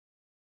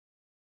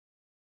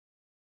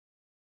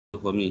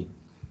for me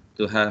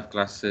to have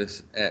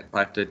classes at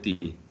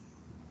 5:30.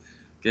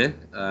 Okay,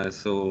 uh,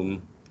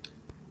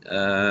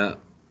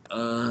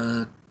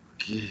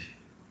 okay,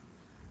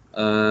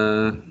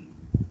 uh,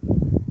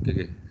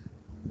 okay,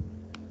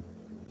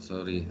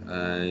 sorry,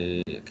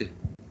 okay,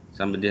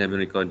 somebody have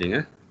been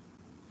recording,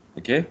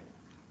 okay,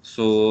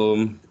 so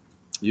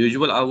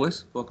usual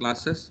hours for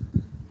classes,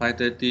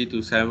 5:30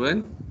 to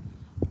 7,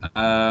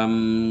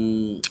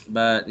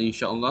 but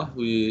inshallah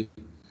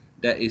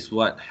that is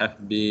what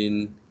have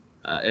been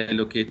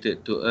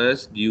allocated to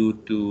us due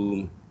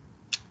to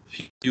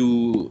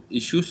few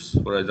issues.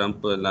 For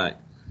example, like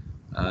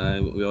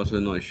we also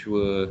not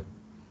sure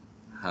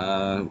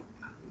uh,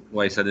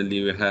 why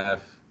suddenly we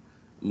have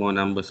more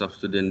numbers of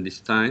students this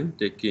time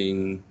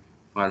taking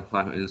part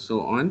 5 and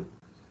so on.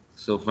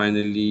 So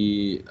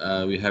finally,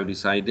 we have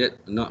decided,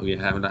 not we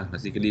have lah,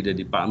 basically the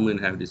department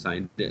have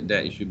decided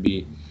that it should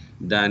be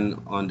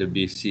done on the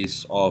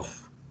basis of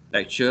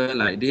lecture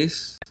like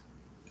this,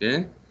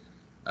 okay?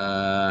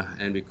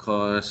 And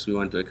because we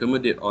want to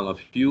accommodate all of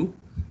you,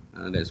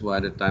 that's why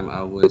the time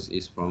hours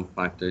is from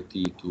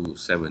 5:30 to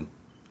 7,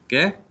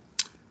 okay?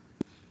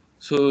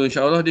 So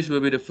inshallah this will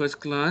be the first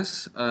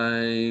class.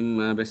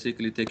 I'm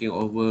basically taking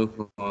over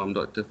from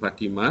Dr.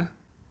 Fatimah.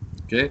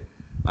 Okay,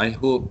 I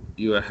hope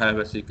you have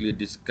basically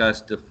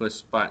discussed the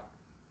first part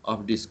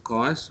of this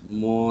course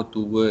more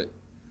toward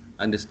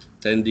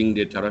understanding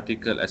the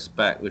theoretical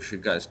aspect with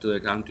regards to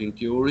accounting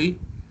theory,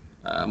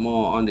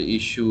 more on the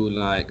issue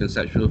like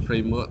conceptual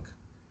framework,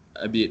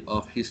 a bit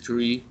of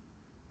history,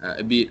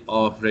 a bit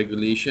of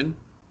regulation.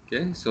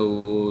 Okay,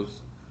 so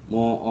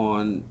more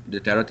on the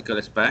theoretical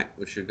aspect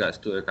with regards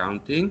to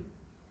accounting.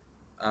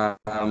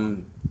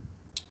 Um,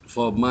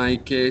 for my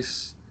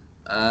case,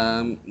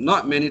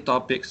 not many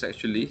topics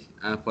actually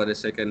for the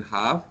second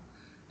half,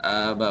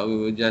 but we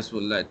will just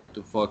would like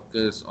to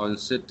focus on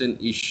certain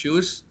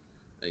issues.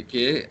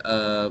 Okay,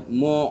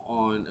 more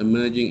on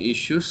emerging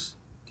issues.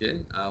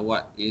 Okay,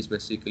 what is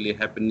basically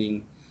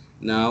happening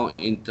now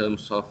in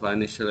terms of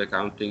financial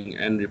accounting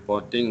and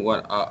reporting?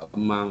 What are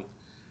among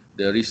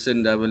the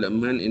recent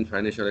development in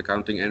financial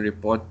accounting and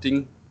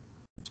reporting?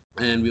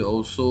 And we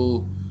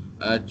also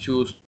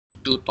choose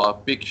two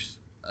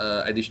topics,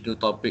 additional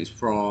topics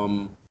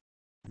from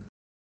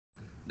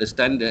the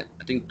standard.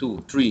 I think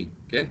three,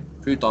 okay,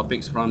 three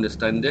topics from the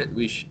standard,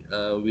 which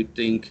we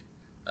think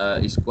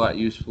is quite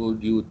useful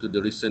due to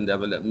the recent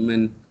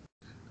development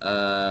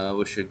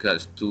with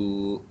regards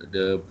to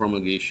the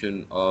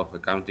promulgation of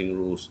accounting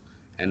rules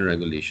and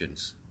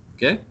regulations.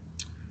 Okay,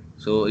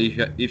 so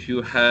if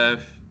you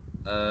have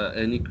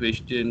any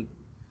question,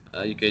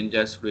 you can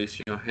just raise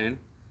your hand.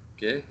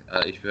 Okay,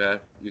 if you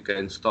have, you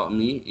can stop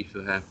me if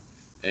you have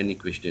any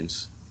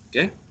questions.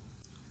 Okay,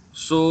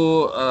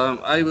 so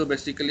I will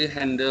basically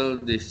handle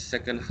the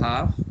second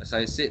half. As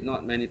I said,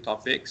 not many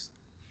topics.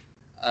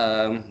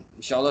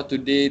 Inshallah,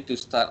 today to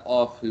start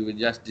off, we will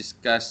just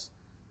discuss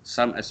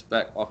some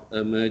aspect of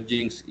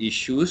emerging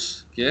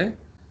issues. Okay,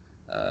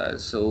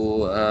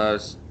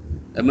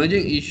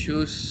 emerging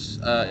issues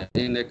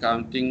in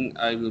accounting,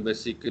 I will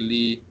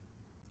basically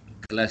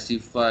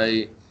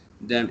classify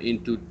them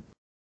into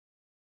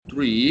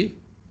three.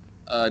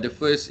 The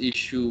first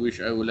issue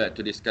which I would like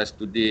to discuss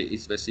today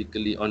is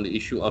basically on the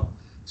issue of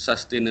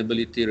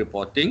sustainability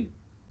reporting.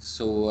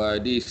 So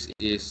this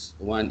is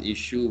one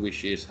issue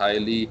which is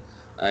highly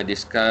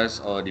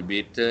discussed or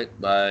debated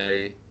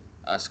by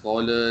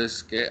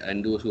scholars, okay,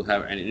 and those who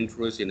have an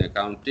interest in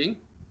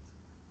accounting.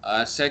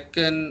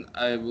 Second,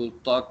 I will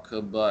talk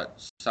about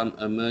some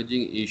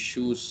emerging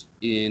issues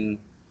in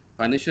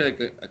financial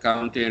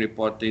accounting and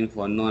reporting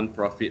for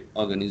non-profit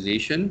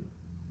organization.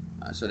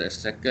 So that's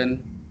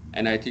second.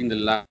 And I think the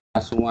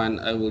last one,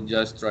 I will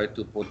just try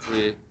to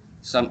portray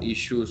some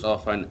issues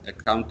of an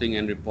accounting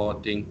and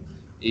reporting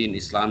in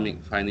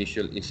Islamic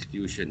financial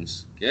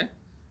institutions. Okay,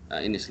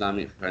 in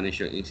Islamic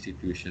financial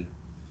institution.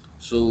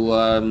 So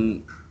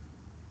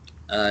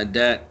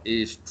that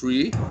is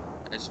three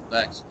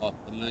aspects of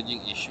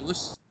emerging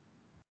issues.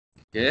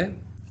 Okay.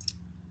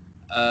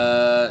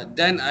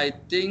 Then I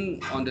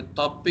think on the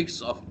topics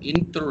of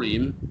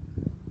interim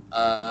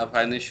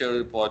financial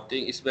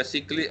reporting is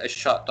basically a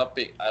short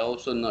topic. I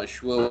also not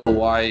sure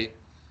why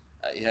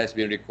it has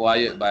been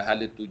required by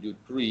Halil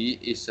 73.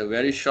 It's a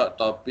very short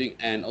topic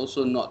and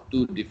also not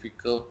too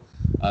difficult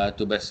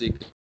to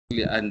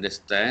basically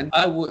understand.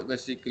 I would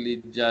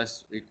basically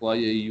just require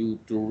you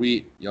to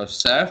read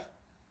yourself.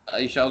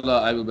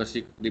 Inshallah, I will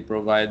basically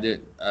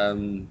provided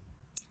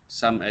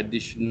some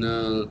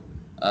additional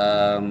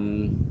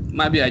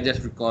maybe I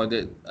just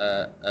recorded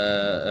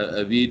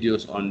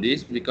videos on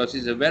this because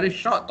it's a very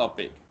short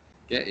topic.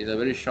 Okay, it's a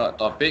very short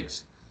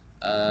topics.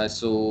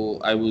 So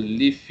I will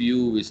leave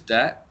you with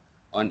that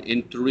on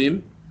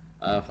interim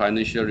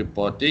financial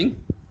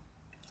reporting.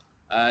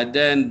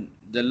 Then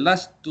the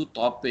last two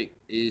topic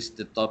is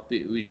the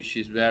topic which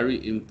is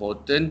very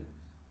important,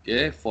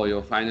 okay, for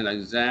your final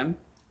exam,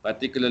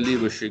 particularly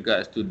with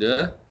regards to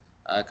the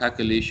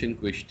calculation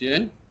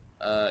question.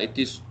 It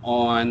is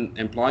on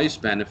employees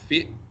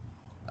benefit.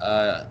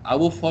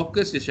 Our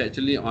focus is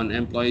actually on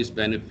employees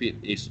benefit,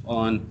 is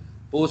on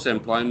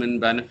post-employment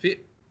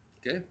benefit.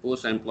 Okay,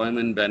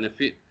 post-employment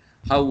benefit.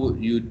 How would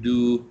you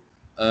do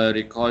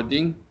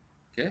recording?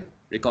 Okay,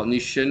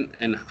 recognition,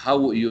 and how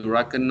would you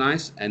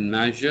recognize and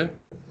measure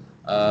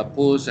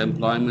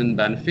post-employment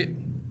benefit?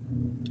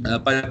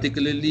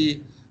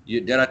 Particularly,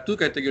 there are two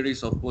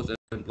categories of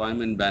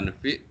post-employment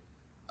benefit.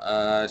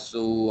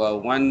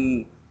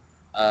 One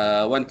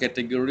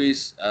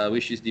categories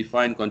which is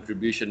defined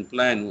contribution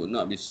plan would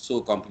not be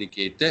so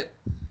complicated,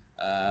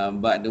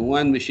 but the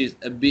one which is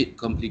a bit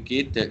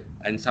complicated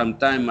and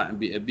sometimes might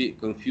be a bit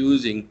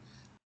confusing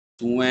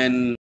is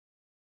when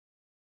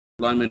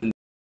employment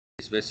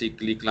is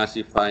basically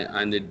classified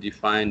under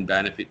defined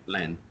benefit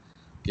plan.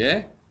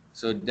 Okay,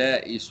 so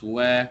that is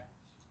where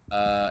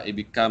it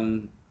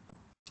becomes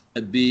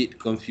a bit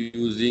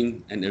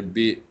confusing and a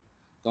bit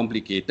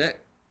complicated.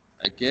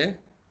 Okay,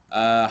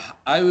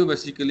 I will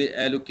basically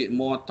allocate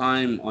more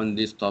time on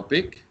this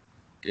topic.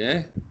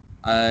 Okay,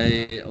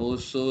 I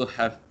also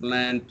have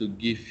planned to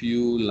give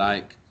you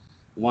like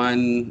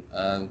one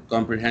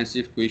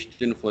comprehensive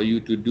question for you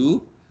to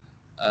do.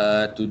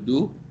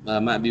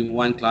 Might be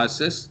one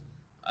classes.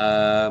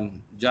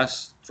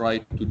 Just try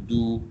to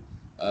do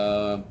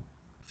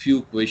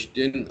few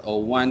question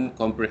or one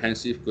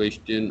comprehensive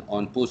question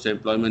on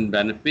post-employment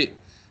benefit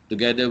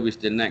together with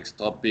the next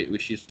topic,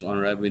 which is on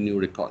revenue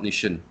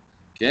recognition.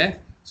 Okay,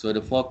 so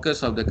the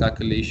focus of the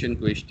calculation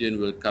question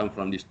will come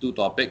from these two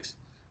topics,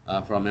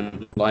 from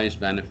employees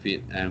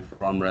benefit and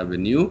from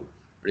revenue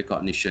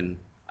recognition.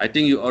 I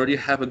think you already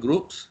have a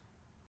groups.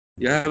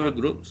 You have a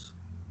groups.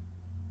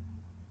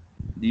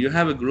 Do you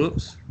have a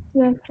groups?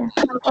 Yes,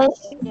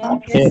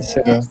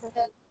 sir. Yes,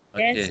 sir.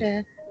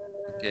 Okay.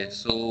 Okay,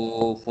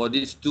 so for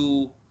these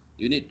two,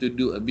 you need to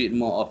do a bit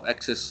more of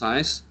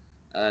exercise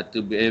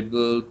to be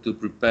able to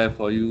prepare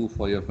for you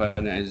for your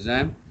final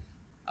exam.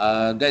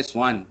 That's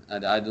one.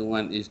 The other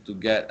one is to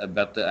get a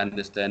better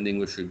understanding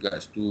with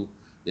regards to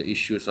the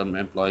issues of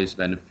employees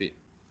benefit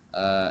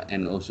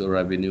and also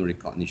revenue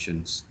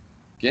recognitions.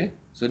 Okay,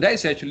 so that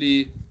is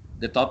actually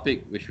the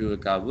topic which we will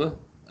cover.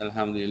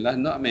 Alhamdulillah,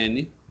 not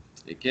many.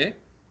 Okay,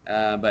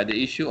 but the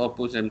issue of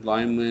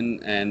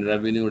post-employment and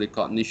revenue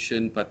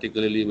recognition,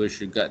 particularly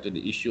with regard to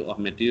the issue of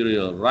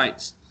material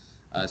rights,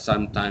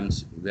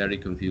 sometimes very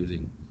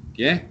confusing.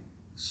 Okay,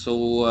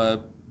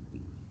 so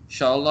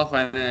inshallah,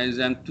 final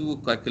exam 2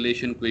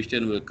 calculation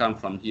question will come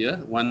from here,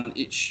 one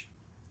each.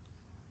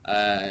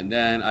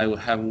 Then I will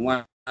have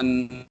one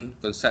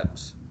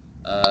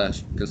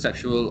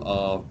conceptual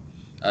or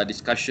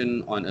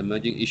discussion on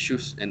emerging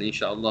issues, and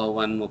inshallah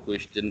one more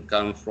question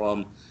come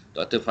from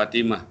Dr.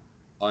 Fatimah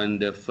on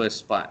the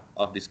first part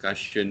of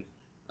discussion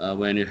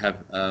when you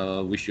have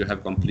which you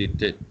have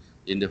completed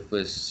in the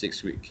first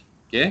 6 weeks.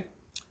 Okay,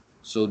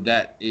 so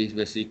that is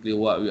basically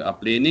what we are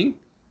planning.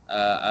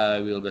 I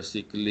will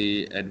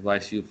basically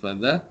advise you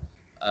further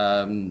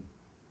when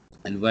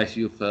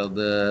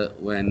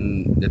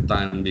the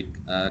time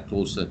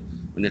closer,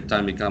 when the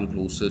time become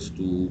closest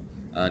to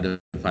the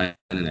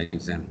final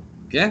exam.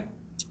 Okay,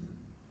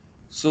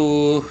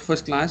 so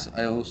first class,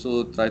 I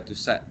also try to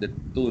set the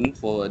tone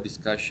for a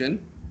discussion.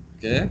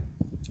 Okay,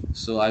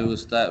 so I will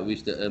start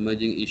with the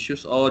emerging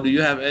issues. Or do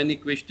you have any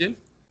question?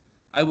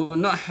 I will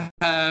not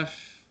have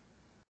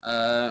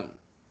uh,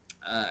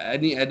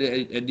 any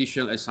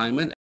additional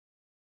assignment.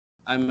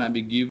 I might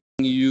be giving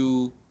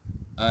you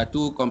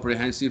two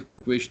comprehensive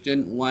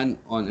questions, one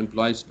on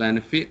employees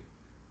benefit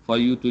for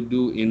you to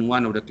do in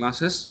one of the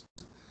classes,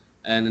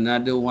 and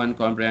another one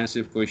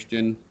comprehensive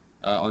question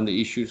on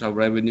the issues of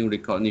revenue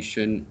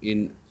recognition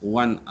in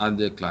one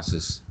other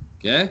classes.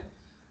 Okay,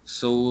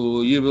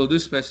 so you will do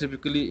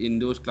specifically in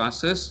those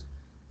classes.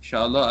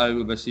 Inshallah, I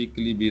will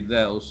basically be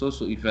there also.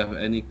 So if you have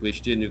any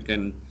question, you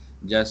can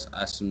just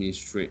ask me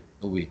straight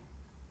away.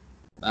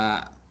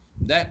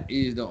 That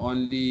is the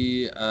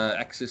only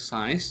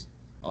exercise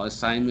or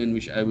assignment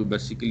which I will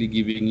basically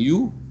giving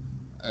you.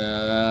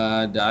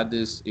 The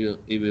others, it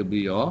will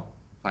be your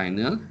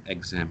final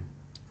exam.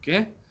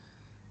 Okay.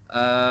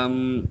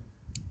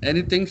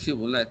 Anything you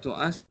would like to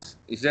ask?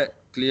 Is that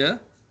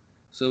clear?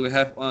 So we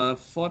have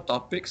 4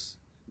 topics,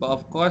 but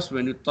of course,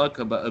 when you talk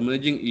about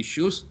emerging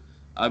issues,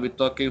 I'll be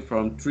talking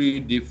from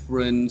 3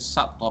 different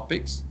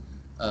subtopics.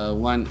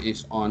 One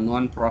is on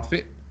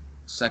non-profit,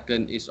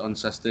 second is on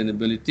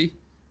sustainability,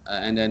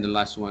 and then the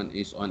last one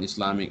is on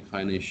Islamic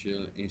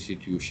financial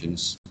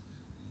institutions.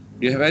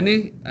 Do you have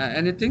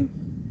anything?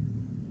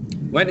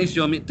 When is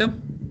your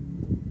midterm?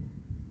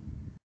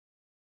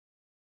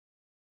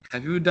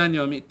 Have you done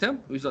your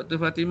midterm with Dr.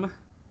 Fatimah?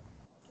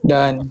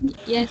 Done.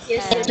 Yes,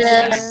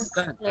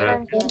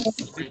 Done.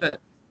 Completed.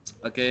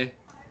 Okay.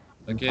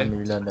 Okay.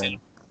 Alhamdulillah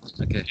done.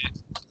 Okay.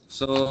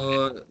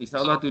 So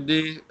inshallah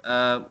today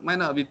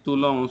might not be too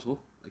long also.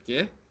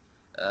 Okay.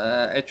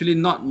 Actually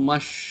not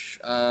much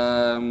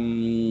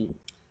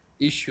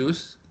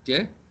issues.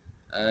 Okay.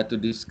 To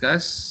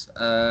discuss.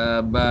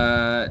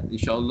 But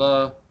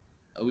inshallah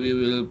we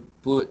will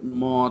put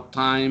more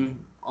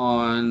time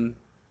on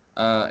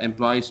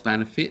employees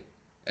benefit.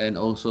 and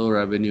also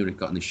revenue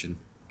recognition.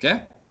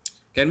 Okay,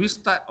 can we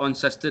start on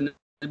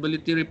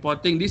sustainability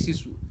reporting?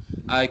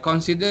 I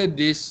consider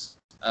this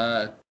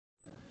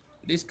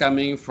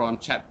coming from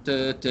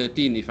chapter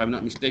 13, if I'm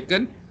not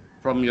mistaken,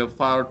 from your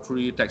file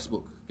 3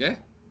 textbook. Okay,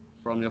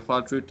 from your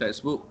file 3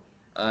 textbook.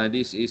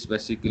 This is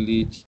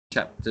basically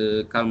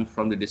chapter come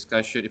from the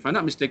discussion, if I'm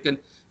not mistaken,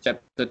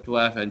 chapter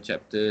 12 and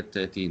chapter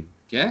 13.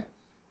 Okay,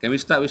 can we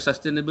start with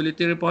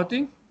sustainability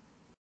reporting?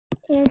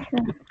 Yes, sir.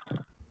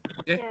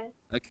 Okay. Yes.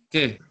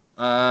 Okay.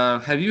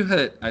 Have you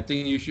heard? I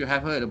think you should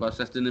have heard about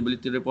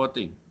sustainability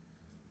reporting.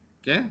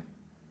 Okay.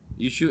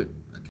 You should.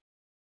 Okay.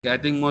 I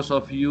think most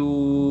of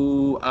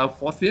you are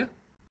fourth year.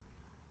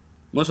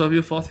 Most of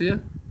you fourth year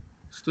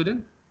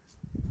student.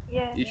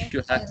 Yes. You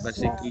should have Yes.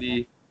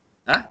 basically.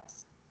 Huh?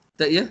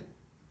 Third year?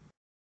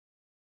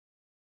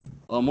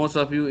 Or most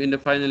of you in the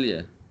final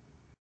year?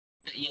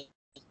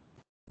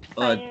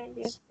 Or Fine.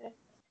 Yes, sir.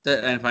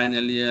 third and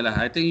final year lah.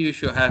 I think you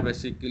should have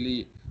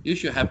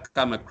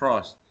come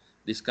across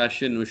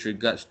discussion with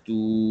regards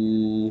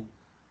to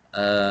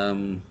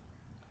um,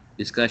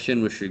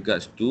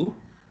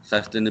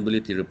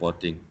 sustainability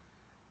reporting.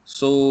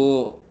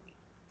 So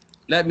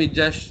let me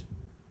just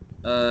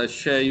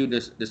share you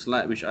the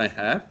slide which I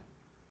have.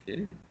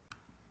 Okay.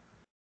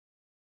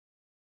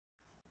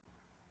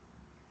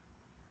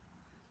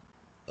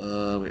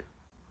 Wait,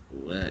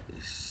 where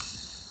is?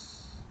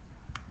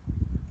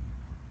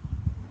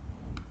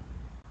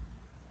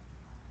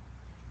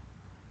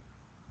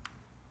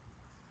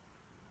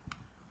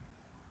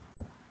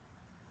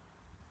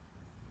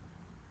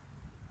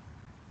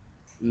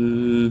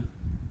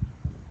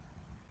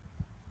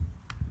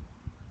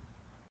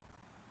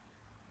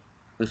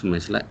 Where's my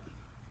slide?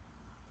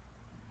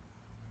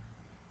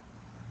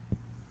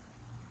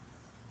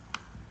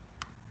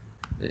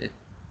 Eh.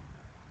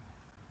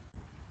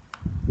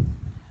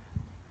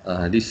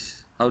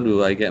 This. How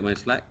do I get my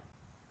slide?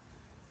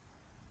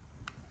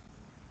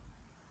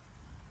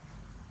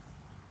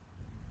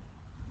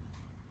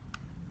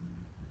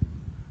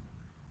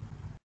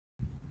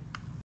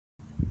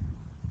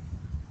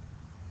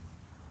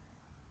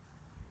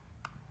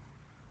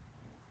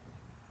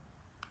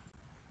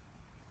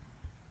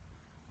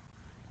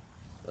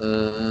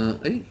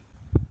 Eh.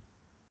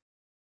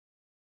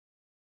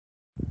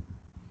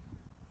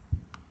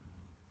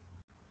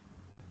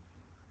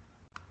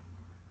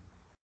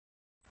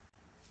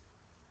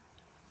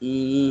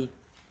 Hmm.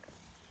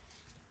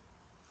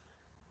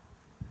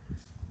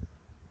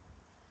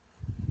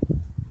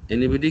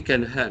 Anybody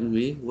can help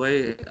me?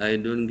 Why I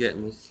don't get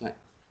my slide?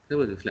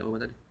 Kenapa tu slide apa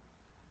tadi?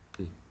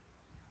 Ni.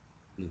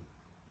 Ni.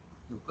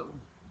 Macam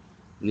mana?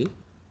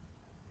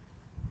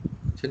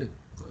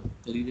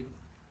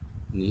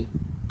 Ni.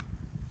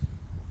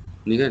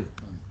 Ni kan?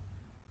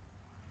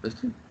 Lepas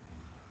tu?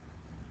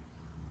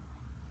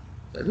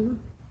 Tak ada pun.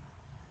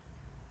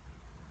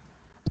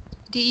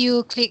 Did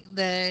you click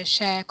the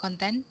share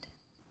content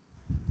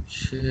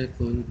Share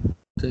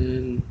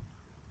content.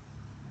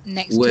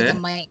 next to Where? the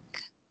mic?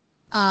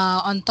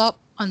 On top,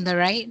 on the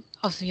right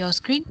of your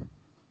screen.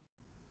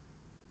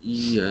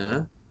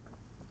 Yeah.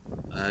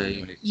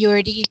 I You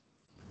already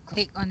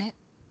click on it.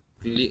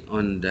 click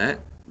on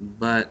that,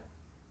 but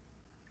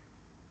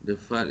the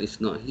file is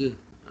not here.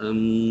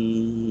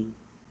 Mana?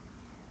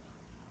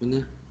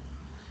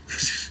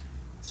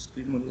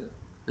 Screen mana?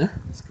 Hah?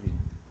 Screen.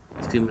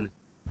 Screen mana?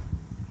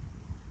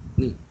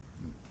 Ni.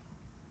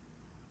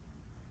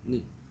 Ni.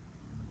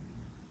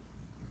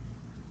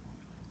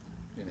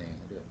 Ni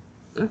ada.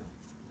 Hah?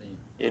 Ni.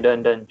 Yeah,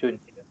 done,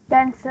 Jun.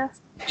 Done, sir.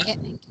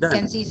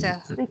 Can see, sir.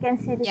 We can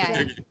see the Yeah.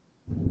 slide.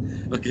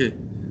 Okay.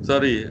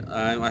 Sorry,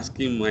 I'm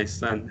asking my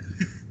son.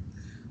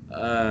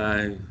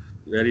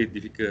 Very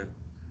difficult.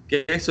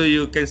 Okay, so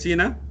you can see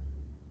now?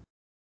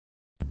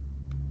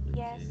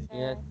 Yes,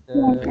 Yes, sir.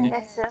 sir.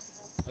 Yes, sir.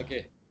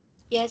 Okay.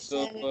 Yes,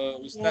 So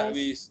we start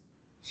with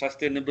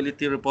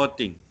sustainability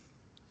reporting.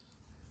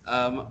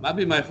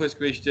 Maybe my first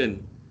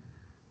question,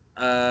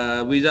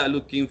 without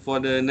looking for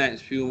the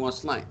next few more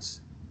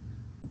slides,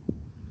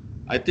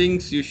 I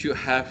think you should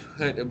have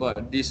heard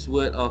about this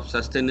word of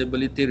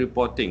sustainability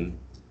reporting.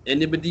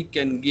 Anybody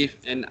can give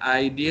an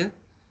idea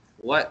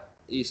what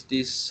is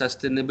this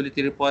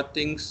sustainability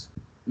reporting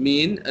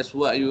mean as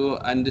what you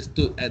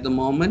understood at the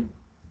moment?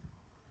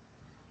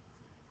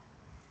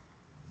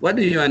 What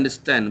do you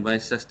understand by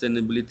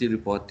sustainability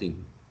reporting?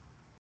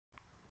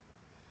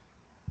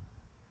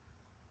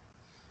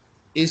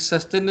 Is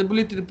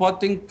sustainability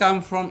reporting come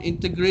from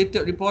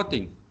integrated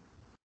reporting?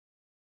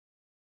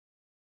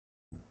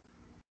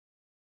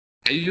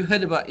 Have you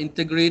heard about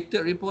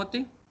integrated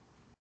reporting?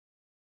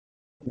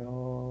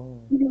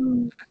 No.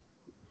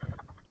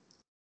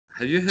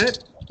 Have you heard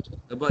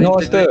about No,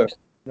 sir. integrated?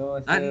 No,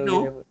 sir.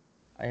 No.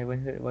 I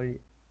haven't heard about it.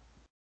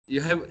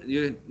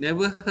 You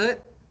never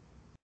heard?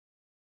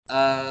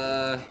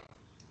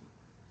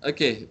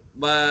 Okay,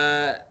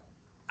 but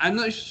I'm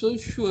not so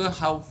sure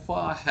how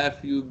far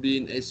have you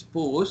been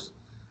exposed,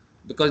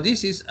 because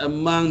this is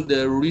among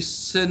the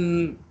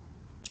recent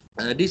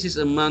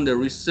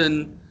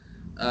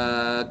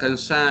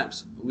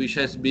concepts which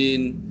has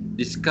been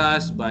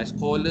discussed by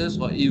scholars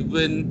or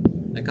even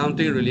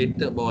accounting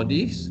related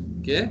bodies,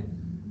 okay,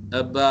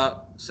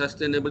 about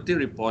sustainability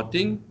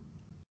reporting.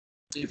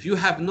 If you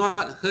have not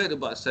heard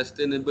about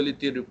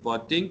sustainability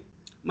reporting,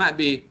 might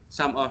be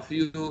some of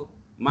you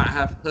might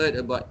have heard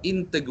about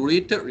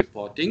integrated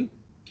reporting,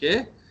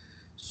 okay.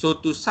 So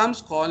to some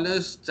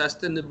scholars,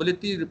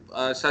 sustainability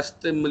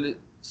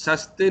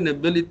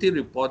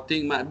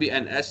reporting might be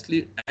an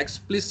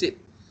explicit,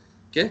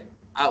 okay,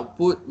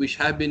 output which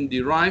have been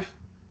derived,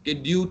 okay,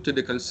 due to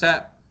the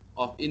concept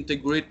of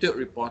integrated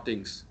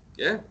reportings,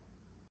 okay.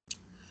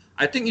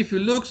 I think if you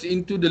look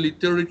into the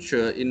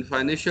literature in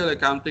financial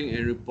accounting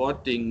and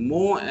reporting,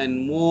 more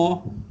and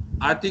more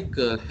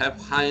articles have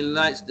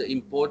highlights the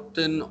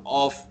importance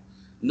of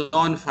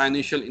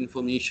non-financial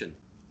information.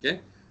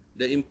 Okay,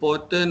 the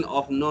importance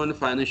of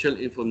non-financial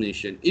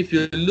information. If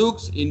you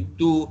look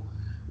into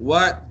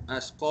what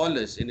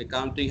scholars in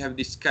accounting have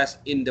discussed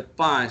in the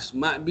past,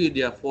 might be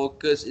their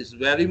focus is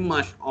very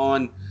much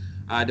on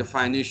the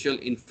financial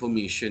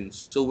information.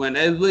 So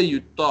whenever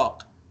you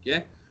talk,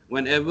 okay,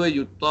 whenever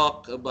you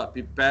talk about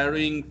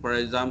preparing, for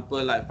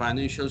example, like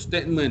financial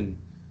statement,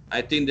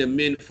 I think the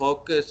main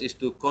focus is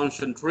to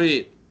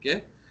concentrate,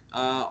 okay,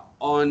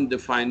 on the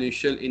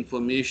financial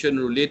information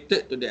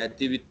related to the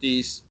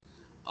activities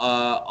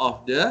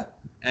of the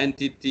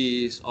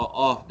entities or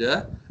of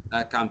the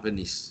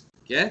companies.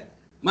 Okay,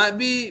 might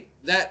be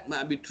that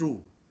might be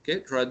true.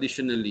 Okay,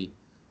 traditionally,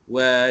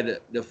 where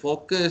the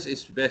focus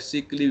is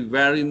basically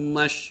very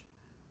much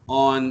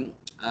on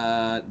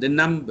the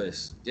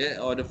numbers, okay,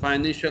 or the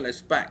financial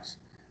aspects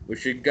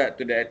with regard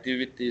to the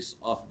activities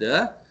of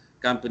the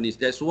companies.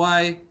 That's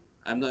why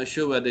I'm not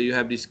sure whether you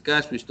have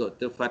discussed with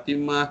Dr.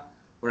 Fatima,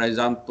 for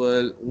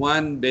example,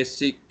 one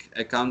basic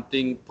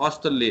accounting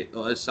postulate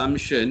or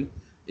assumption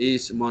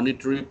is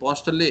monetary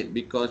postulate,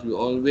 because we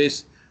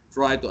always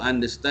try to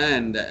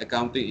understand that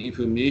accounting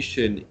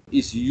information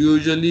is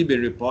usually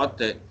being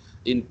reported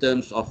in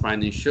terms of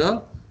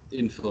financial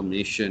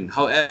information.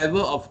 However,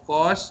 of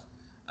course,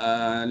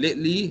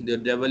 lately the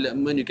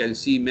development, you can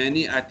see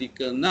many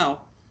articles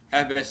now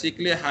have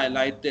basically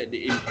highlighted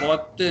the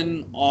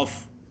importance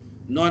of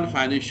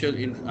non-financial,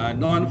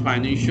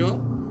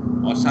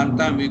 or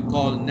sometimes we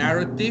call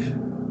narrative,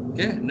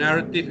 okay,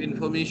 narrative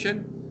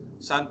information.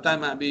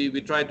 Sometimes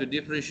we try to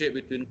differentiate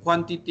between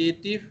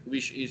quantitative,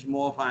 which is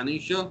more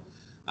financial,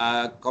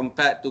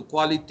 compared to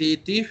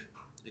qualitative,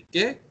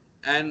 okay,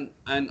 and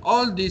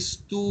all these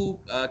two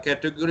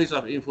categories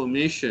of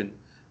information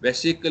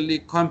basically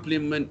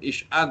complement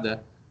each other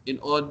in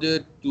order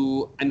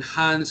to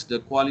enhance the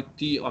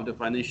quality of the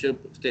financial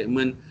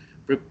statement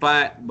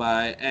prepared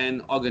by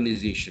an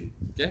organization,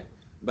 okay,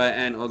 by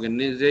an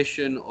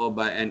organization or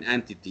by an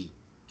entity,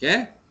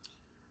 okay.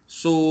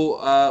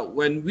 So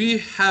when we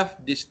have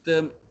this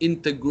term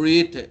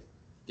integrated,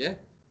 okay,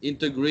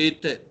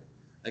 integrated,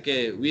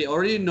 okay, we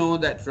already know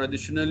that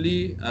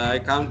traditionally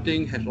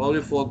accounting has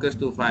always focused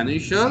to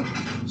financial.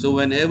 So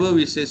whenever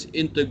we say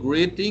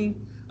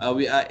integrating,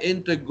 we are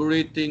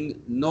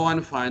integrating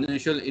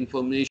non-financial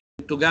information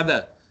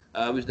together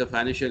with the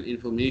financial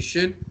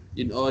information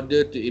in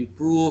order to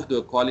improve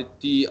the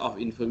quality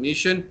of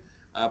information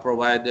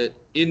provided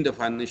in the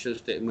financial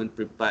statement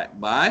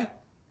prepared by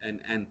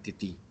an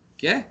entity.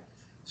 Okay,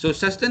 so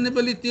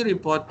sustainability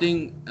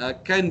reporting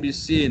can be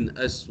seen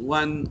as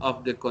one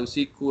of the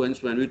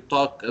consequences when we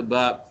talk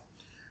about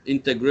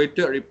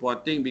integrated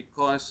reporting,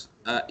 because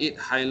it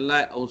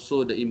highlights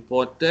also the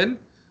importance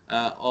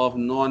of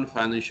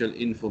non-financial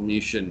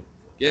information.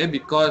 Okay,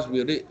 because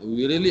we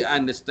really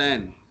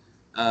understand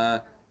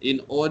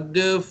in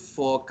order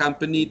for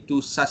company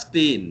to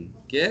sustain,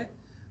 okay,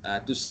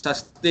 to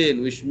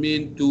sustain, which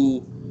means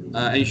to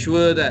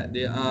ensure that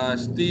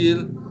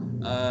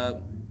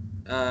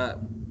uh,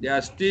 they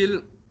are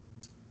still,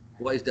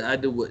 what is the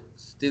other word,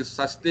 still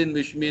sustain,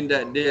 which means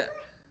that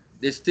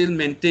they still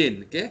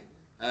maintain, okay,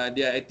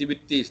 their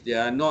activities. They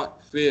are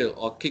not fail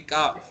or kick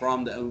out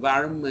from the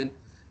environment.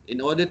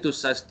 In order to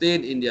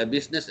sustain in their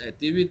business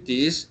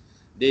activities,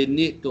 they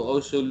need to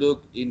also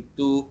look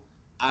into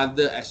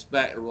other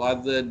aspects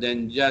rather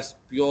than just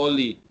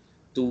purely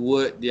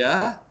toward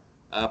their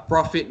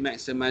profit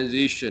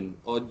maximization,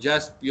 or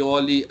just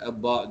purely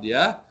about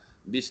their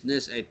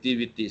business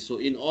activities.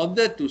 So in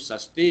order to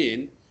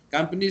sustain,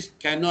 companies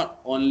cannot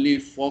only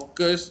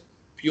focus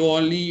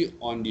purely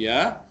on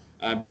their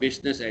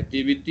business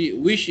activity,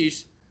 which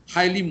is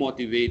highly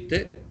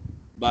motivated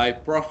by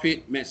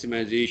profit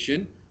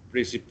maximization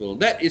principle.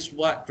 That is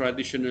what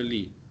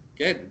traditionally,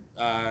 okay,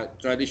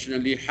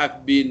 traditionally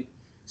have been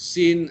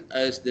seen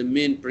as the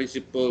main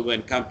principle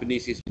when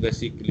companies is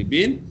basically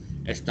been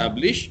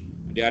established.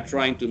 They are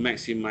trying to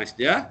maximize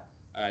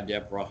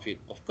their profit.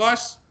 Of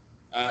course,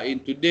 in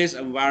today's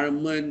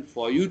environment,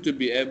 for you to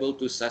be able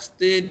to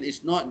sustain,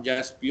 it's not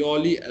just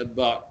purely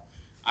about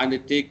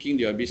undertaking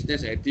your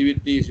business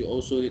activities. You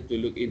also need to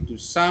look into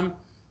some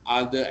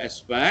other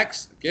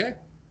aspects, okay,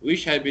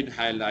 which have been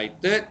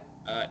highlighted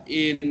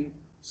in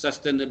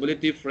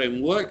sustainability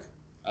framework,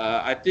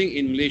 I think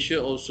in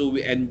Malaysia also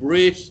we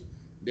embrace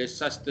the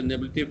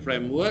sustainability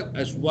framework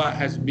as what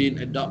has been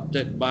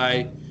adopted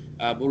by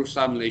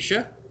Bursa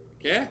Malaysia.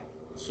 Okay,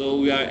 so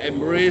we are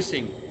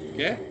embracing,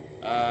 okay,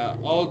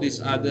 all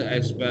these other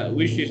aspects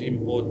which is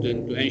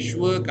important to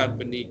ensure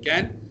company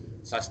can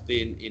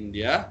sustain in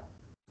their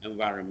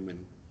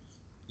environment.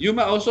 You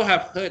might also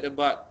have heard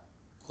about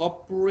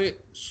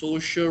corporate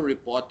social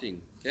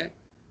reporting. Okay,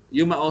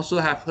 you might also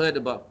have heard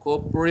about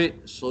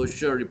corporate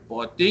social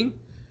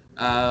reporting,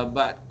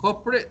 but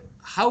corporate,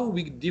 how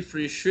we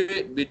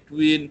differentiate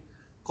between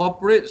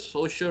corporate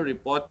social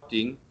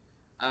reporting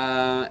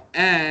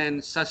and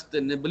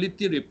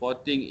sustainability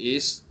reporting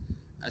is,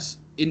 as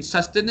in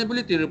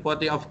sustainability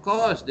reporting, of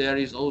course, there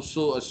is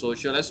also a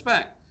social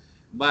aspect.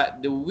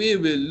 But the way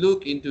we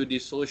look into the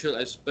social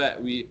aspect,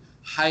 we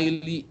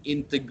highly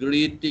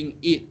integrating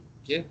it,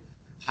 okay?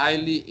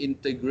 Highly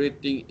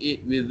integrating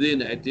it within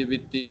the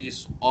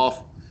activities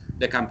of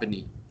the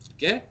company,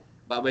 okay?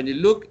 But when you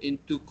look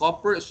into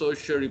corporate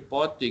social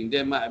reporting,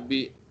 there might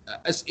be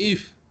as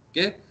if,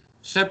 okay,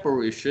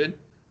 separation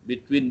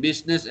between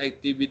business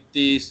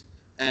activities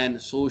and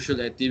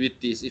social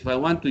activities. If I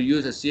want to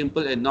use a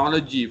simple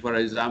analogy, for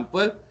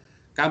example,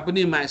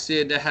 company might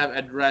say they have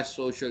addressed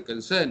social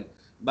concern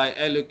by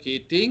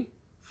allocating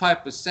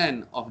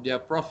 5% of their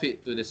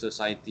profit to the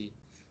society.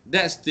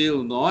 That's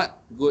still not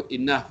good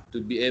enough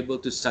to be able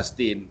to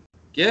sustain.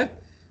 Okay,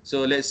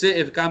 so let's say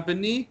if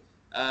company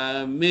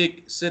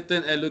make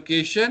certain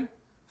allocation,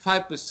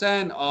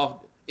 5%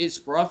 of its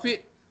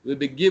profit will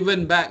be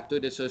given back to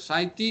the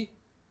society.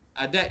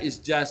 That is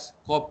just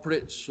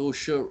corporate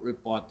social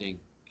reporting.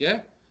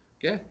 Okay,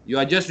 okay, you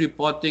are just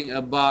reporting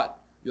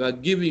about, you are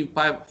giving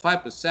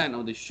 5%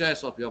 of the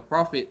shares of your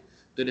profit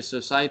to the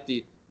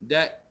society.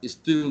 That is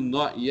still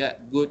not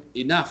yet good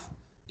enough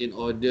in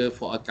order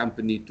for a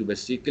company to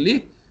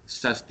basically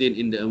sustain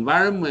in the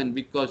environment,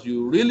 because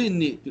you really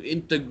need to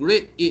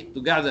integrate it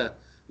together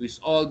with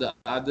all the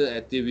other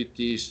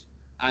activities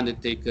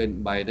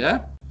undertaken by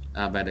the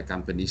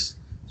companies.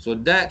 So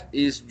that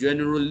is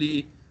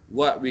generally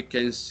what we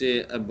can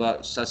say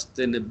about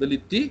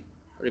sustainability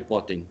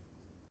reporting.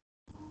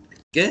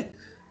 Okay,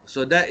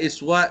 so that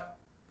is what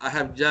I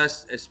have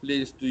just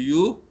explained to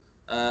you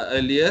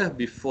earlier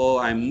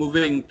before I'm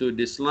moving to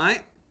this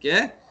slide.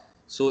 Okay,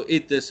 so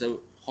it is a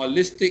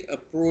holistic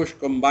approach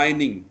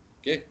combining,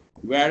 okay,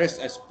 various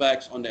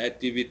aspects on the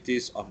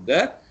activities of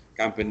the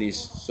companies.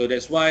 So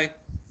that's why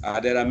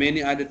there are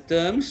many other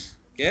terms,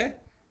 okay,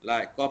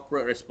 like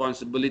corporate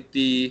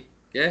responsibility,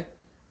 okay,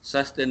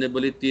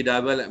 sustainability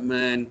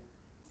development,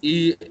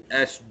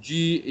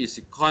 ESG is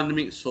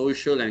economic,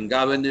 social and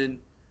governance,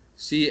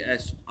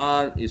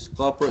 CSR is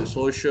corporate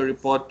social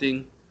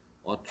reporting,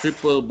 or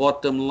triple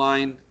bottom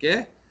line.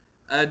 Okay,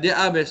 they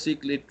are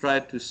basically try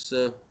to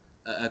serve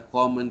a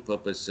common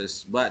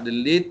purposes. But the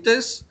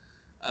latest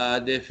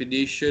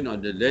definition or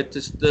the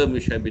latest term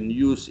which have been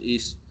used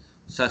is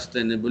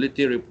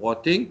sustainability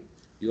reporting.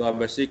 You are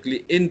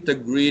basically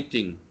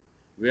integrating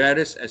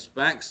various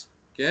aspects,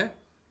 okay,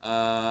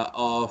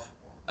 of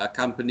a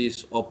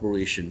company's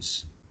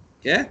operations.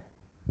 Okay.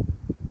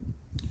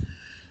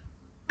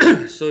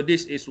 So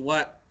this is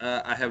what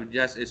I have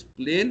just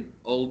explained.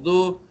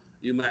 Although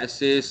you might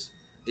say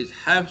it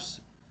has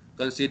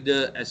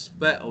considered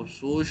aspect of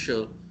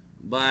social,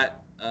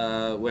 but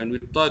when we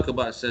talk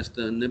about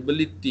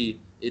sustainability,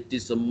 it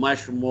is a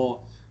much more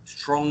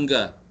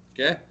stronger,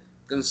 okay,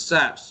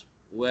 concepts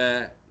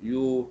where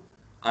you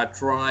are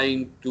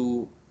trying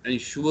to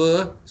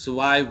ensure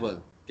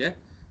survival, okay,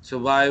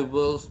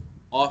 survival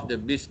of the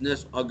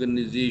business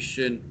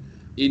organization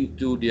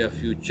into their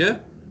future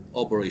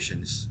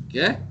operations,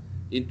 okay,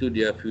 into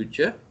their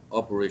future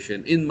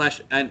operation in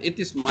much, and it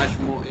is much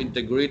more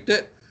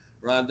integrated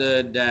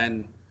rather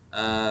than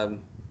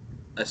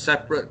a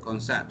separate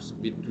concepts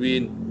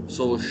between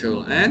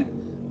social and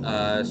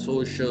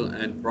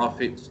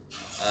profit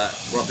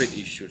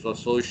issues, or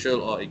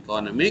social or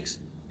economics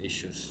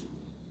issues.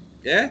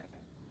 Okay.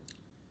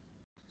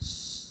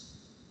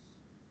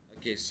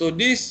 Okay, so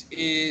this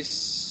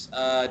is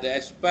the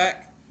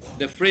aspect,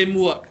 the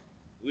framework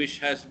which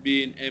has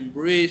been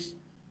embraced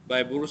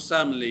by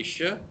Bursa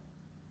Malaysia.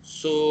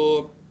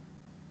 So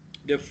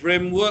the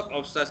framework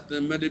of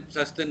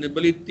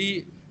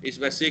sustainability is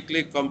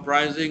basically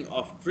comprising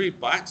of three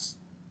parts: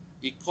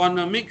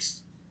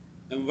 economics,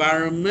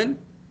 environment,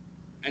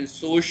 and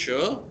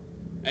social.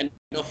 And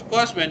of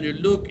course, when you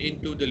look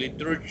into the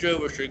literature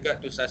with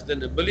regard to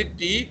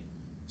sustainability,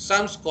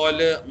 some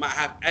scholar might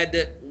have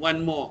added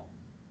one more,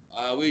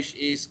 which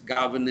is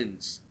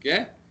governance.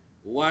 Okay,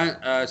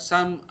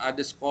 some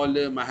other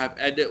scholar might have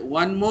added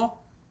one more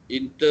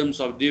in terms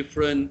of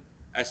different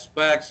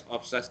aspects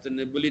of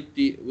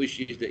sustainability, which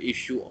is the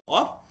issue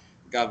of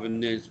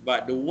governance.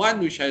 But the one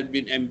which has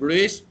been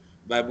embraced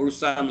by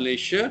Bursa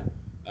Malaysia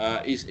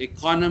is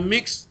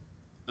economics,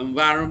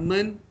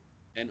 environment,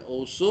 and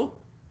also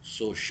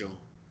social.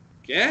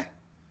 Okay.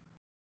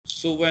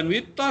 So when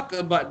we talk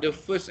about the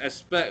first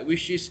aspect,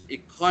 which is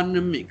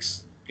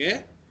economics,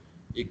 okay,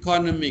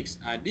 economics,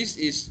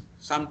 this is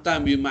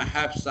sometimes we might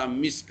have some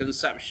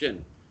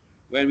misconception.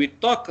 When we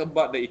talk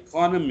about the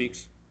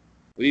economics,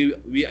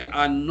 we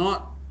are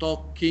not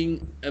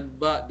talking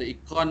about the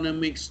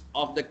economics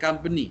of the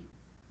company.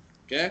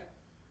 Okay,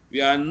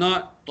 we are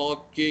not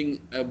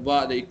talking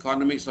about the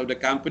economics of the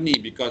company,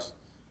 because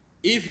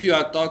if you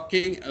are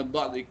talking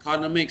about the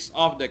economics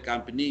of the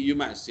company, you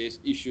might say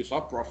issues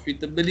of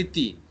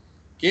profitability.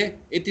 Okay,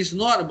 it is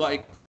not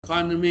about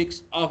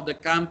economics of the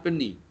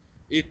company.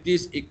 It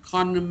is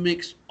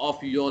economics of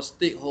your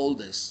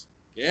stakeholders.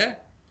 Okay,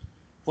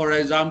 for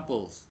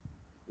example,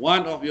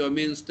 one of your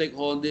main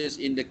stakeholders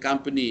in the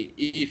company,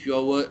 if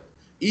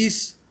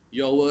is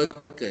your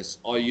workers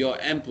or your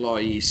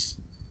employees.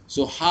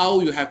 So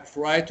how you have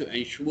tried to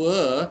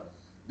ensure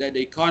that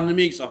the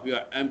economics of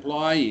your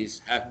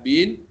employees have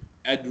been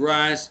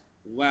addressed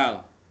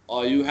well,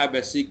 or you have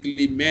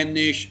basically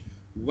managed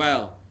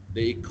well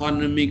the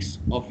economics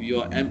of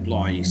your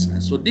employees.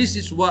 So this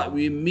is what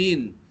we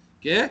mean,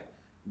 okay,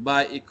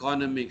 by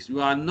economics. We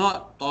are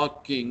not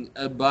talking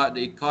about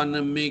the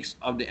economics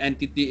of the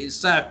entity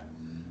itself.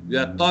 We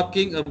are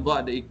talking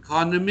about the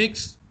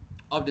economics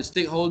of the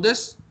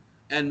stakeholders,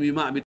 and we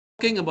might be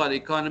talking about the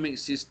economic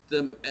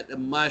system at a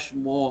much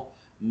more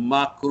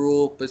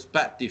macro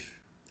perspective.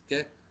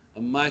 Okay,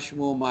 a much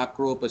more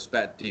macro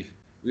perspective.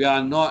 We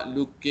are not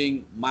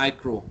looking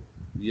micro.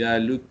 We are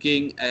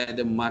looking at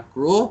the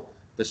macro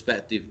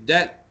perspective.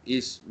 That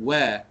is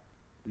where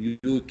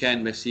you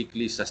can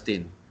basically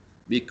sustain,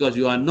 because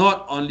you are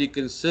not only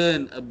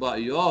concerned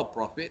about your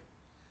profit,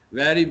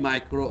 very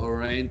micro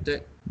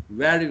oriented,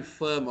 very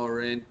firm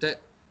oriented,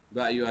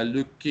 but you are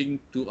looking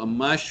to a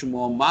much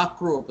more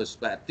macro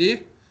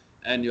perspective,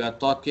 and you are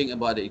talking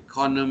about the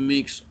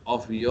economics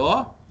of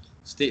your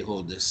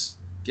stakeholders.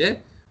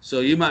 Okay, so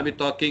you might be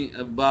talking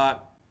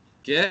about,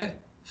 okay,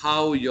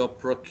 how your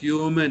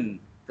procurement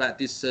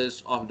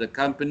practices of the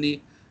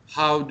company,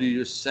 how do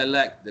you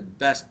select the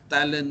best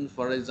talent,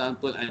 for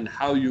example, and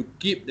how you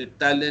keep the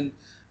talent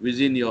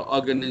within your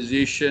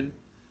organization,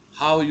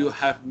 how you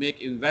have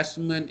make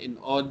investment in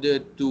order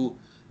to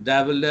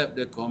develop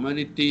the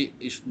community.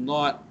 Is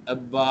not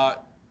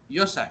about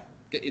yourself.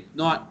 Okay? It's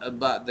not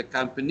about the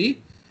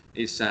company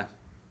itself.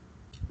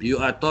 You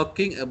are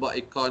talking about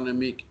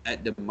economic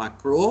at the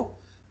macro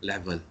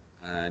level.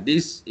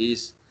 This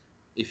is,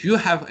 if you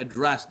have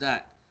addressed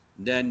that,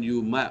 then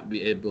you might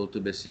be able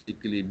to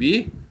basically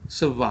be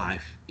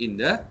survive in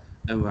the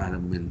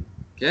environment.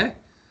 Okay.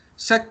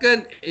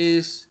 Second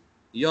is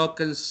your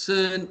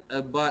concern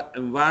about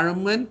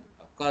environment.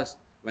 Of course,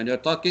 when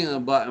you're talking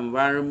about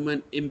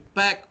environment,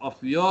 impact of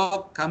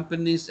your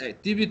company's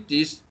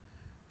activities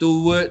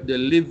toward the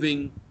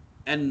living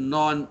and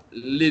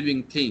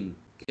non-living thing.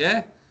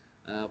 Okay.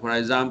 For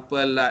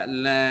example, like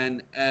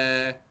land,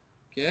 air,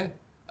 okay,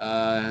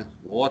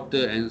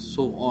 water, and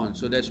so on.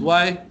 So that's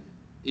why,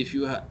 if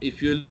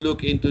you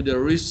look into the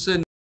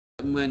recent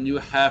development, you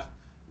have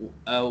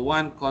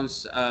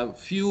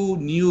few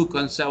new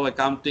concept of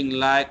accounting,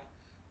 like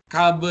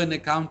carbon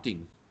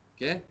accounting.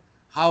 Okay,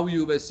 how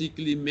you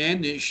basically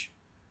manage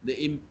the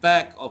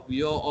impact of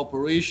your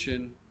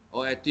operation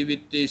or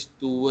activities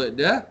toward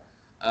the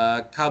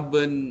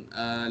carbon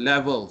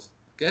levels.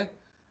 Okay,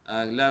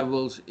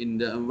 levels in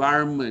the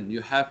environment.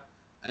 You have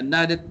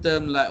another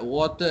term like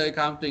water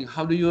accounting.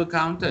 How do you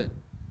account it?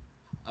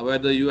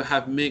 Whether you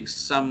have made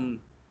some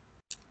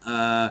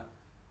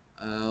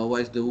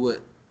what is the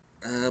word?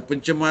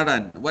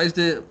 Pencemaran. What is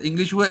the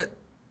English word?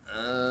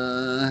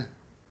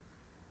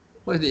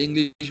 What is the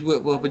English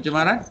word for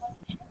pencemaran?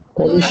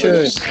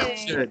 Pollution.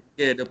 Pollution.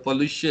 Okay, the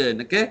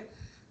pollution. Okay,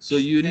 so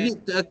you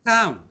need to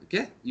account.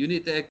 Okay, you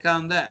need to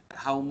account that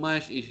how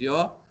much is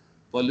your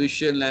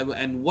pollution level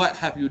and what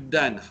have you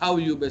done. How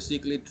you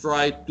basically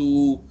try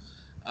to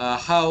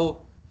how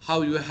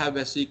you have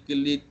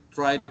basically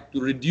tried to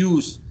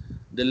reduce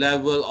the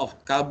level of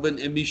carbon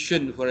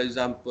emission, for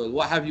example.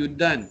 What have you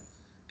done?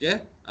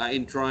 Okay,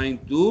 in trying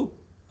to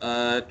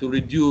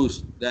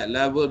reduce that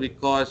level,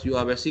 because you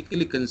are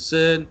basically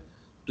concerned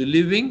to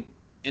living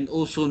and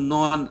also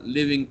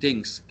non-living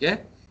things,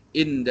 okay,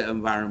 in the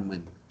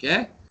environment.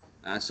 Okay,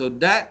 so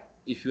that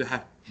if you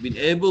have been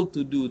able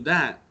to do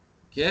that,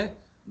 okay,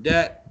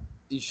 that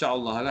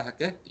inshallah lah,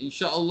 okay,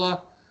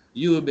 inshallah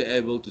you will be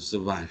able to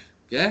survive.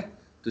 Okay,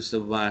 to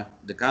survive,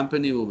 the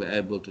company will be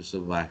able to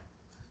survive.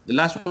 The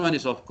last one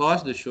is, of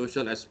course, the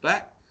social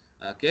aspect.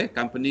 Okay,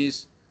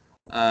 companies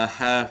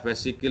have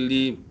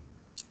basically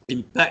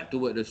impact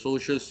toward the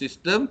social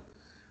system.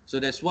 So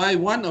that's why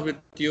one of the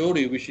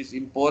theory which is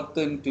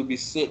important to be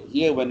said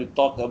here when we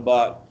talk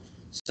about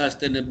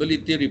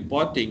sustainability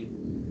reporting,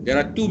 there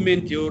are two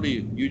main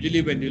theories.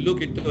 Usually when you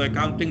look into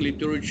accounting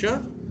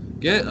literature,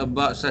 okay,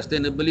 about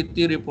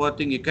sustainability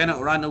reporting, you cannot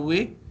run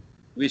away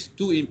with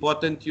two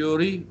important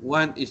theory.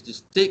 One is the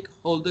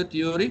stakeholder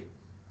theory,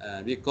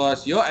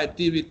 because your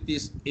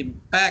activities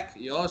impact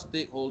your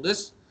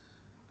stakeholders.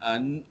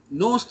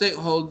 No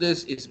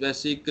stakeholders is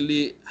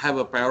basically have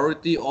a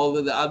priority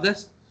over the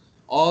others.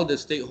 All the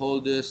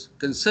stakeholders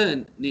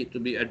concerned need to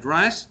be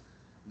addressed.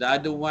 The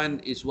other one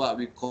is what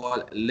we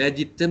call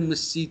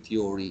legitimacy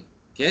theory.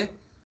 Okay,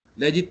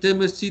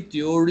 legitimacy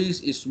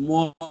theories is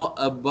more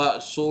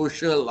about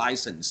social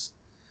license.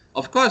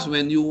 Of course,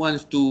 when you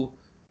want to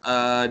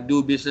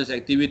do business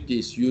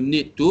activities, you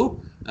need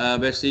to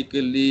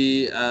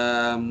basically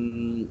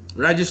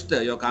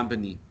register your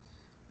company,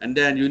 and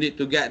then you need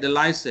to get the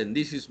license.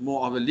 This is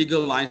more of a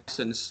legal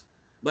license.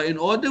 But in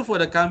order for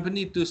the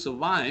company to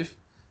survive,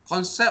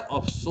 concept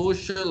of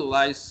social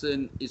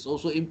license is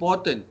also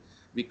important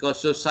because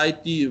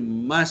society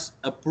must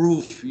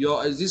approve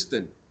your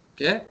existence.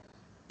 Okay,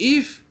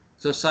 if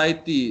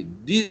society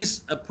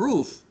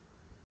disapprove,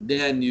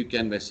 then you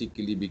can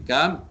basically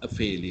become a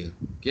failure.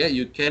 Okay,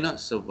 you cannot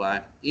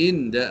survive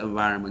in the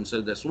environment.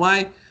 So that's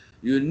why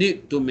you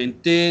need to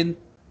maintain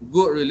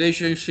good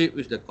relationship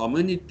with the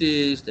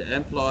communities, the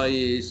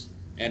employees,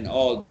 and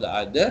all the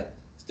other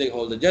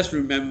stakeholders. Just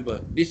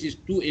remember, this is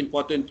two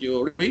important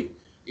theory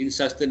in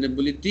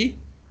sustainability.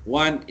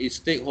 One is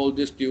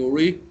stakeholders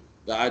theory,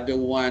 the other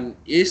one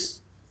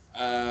is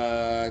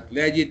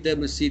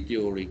legitimacy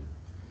theory.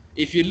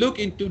 If you look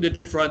into the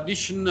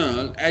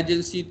traditional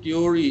agency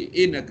theory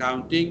in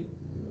accounting,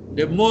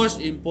 the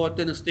most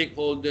important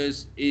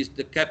stakeholders is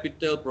the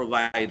capital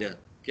provider.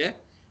 Okay,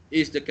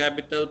 is the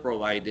capital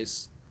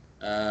providers,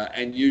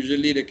 and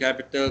usually the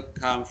capital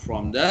comes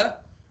from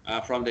the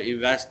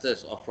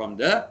investors or from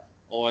the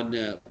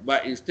owner.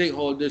 But in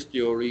stakeholders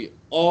theory,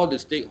 all the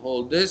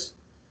stakeholders,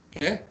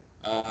 okay,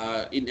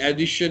 in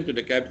addition to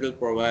the capital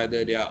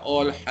provider, they are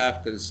all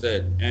have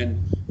concern, and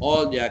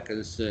all their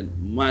concern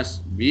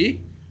must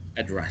be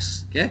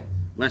addressed. Okay,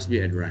 must be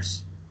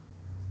addressed.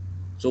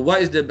 So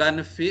what is the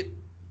benefit,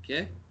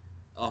 okay,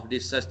 of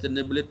this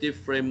sustainability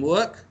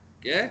framework?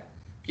 Okay,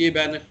 key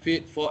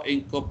benefit for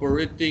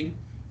incorporating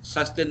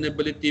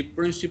sustainability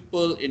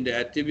principle in the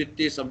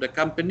activities of the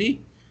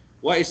company.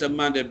 What is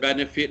among the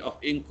benefit of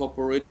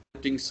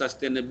incorporating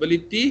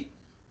sustainability?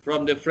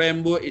 From the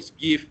framework, it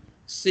gives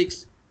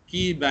 6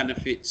 key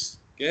benefits,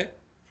 okay,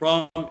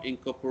 from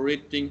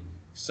incorporating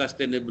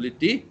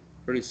sustainability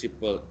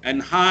principle.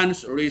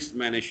 Enhance risk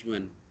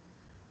management,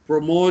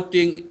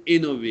 promoting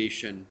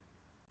innovation,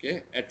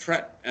 okay,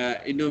 attract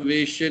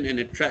innovation and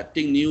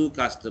attracting new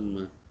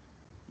customer.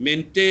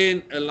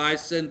 Maintain a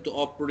license to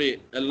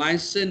operate. A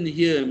license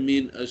here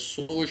means a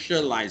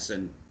social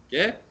license.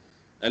 Okay,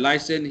 a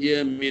license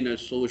here means a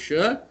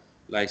social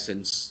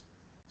license.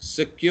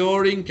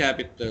 Securing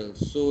capital.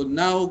 So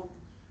now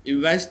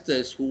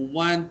investors who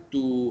want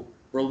to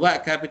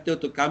provide capital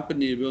to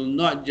company will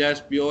not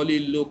just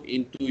purely look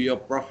into your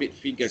profit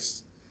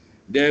figures.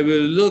 They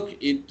will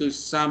look into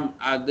some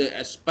other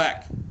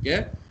aspect,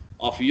 okay,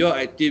 of your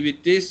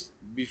activities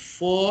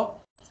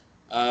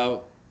uh,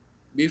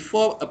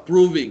 before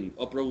approving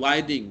or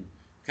providing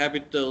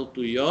capital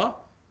to your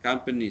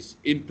companies.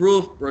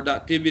 Improve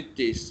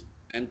productivities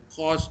and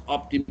cost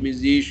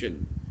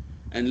optimization.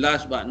 And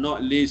last but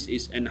not least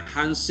is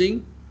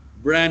enhancing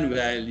brand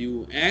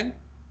value and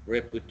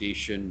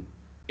reputation.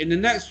 In the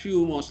next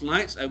few more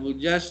slides, I will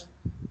just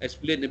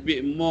explain a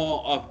bit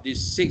more of the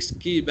 6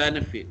 key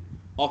benefits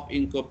of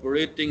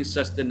incorporating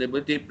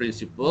sustainability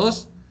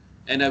principles,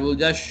 and I will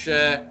just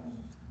share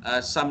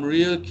some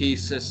real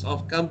cases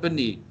of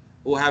company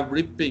who have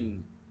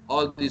reaping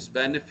all this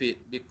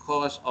benefit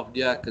because of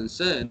their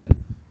concern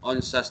on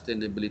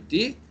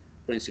sustainability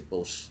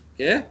principles.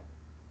 Okay,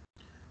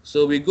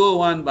 so we go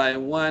one by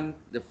one.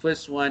 The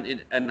first one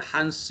is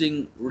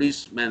enhancing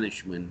risk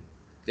management.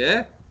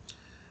 Okay,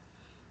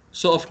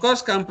 so of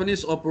course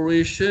companies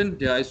operation,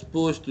 they are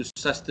exposed to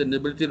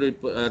sustainability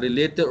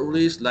related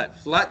risks like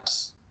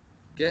floods,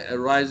 okay,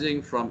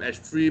 arising from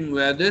extreme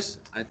weathers.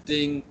 I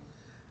think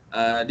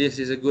this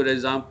is a good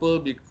example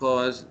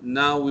because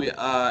now we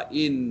are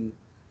in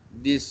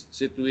this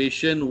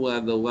situation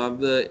where the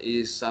weather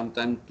is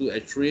sometimes too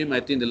extreme.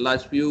 I think the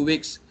last few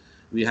weeks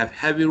we have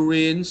heavy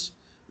rains,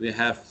 we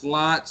have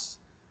floods,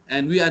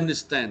 and we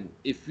understand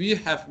if we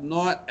have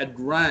not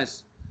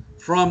addressed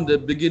from the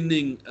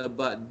beginning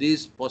about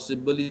this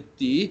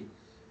possibility,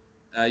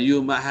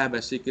 you might have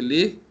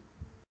basically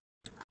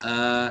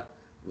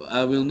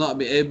will not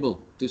be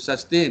able to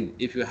sustain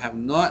if you have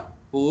not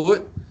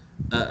put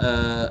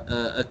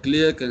a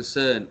clear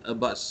concern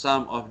about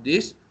some of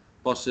this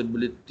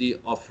possibility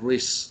of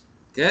risk.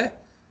 Okay,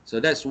 so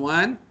that's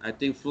one. I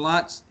think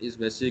floods is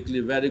basically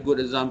a very good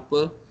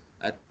example.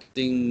 I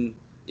think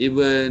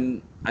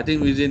within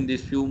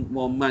these few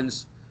more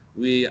months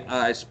we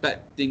are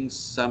expecting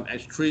some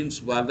extreme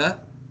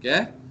weather.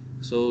 Okay,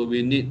 so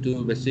we need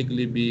to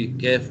basically be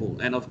careful,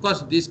 and of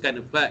course this can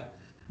affect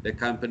the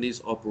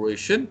company's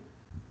operation.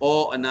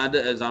 Or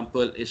another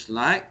example is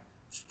like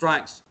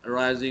strikes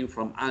arising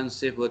from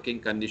unsafe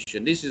working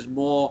condition. This is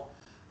more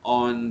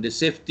on the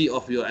safety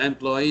of your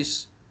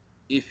employees.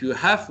 If you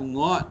have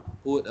not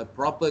put a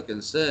proper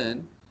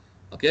concern,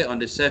 okay, on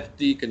the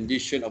safety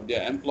condition of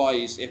their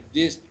employees, if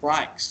they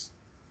strikes,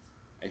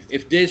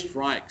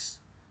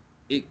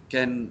 it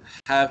can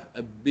have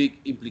a big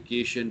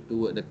implication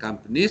toward the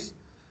company's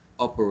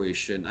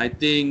operation. I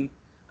think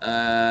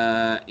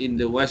in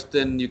the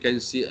Western you can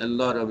see a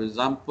lot of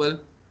example.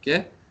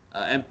 Okay,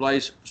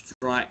 employees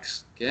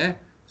strikes. Okay,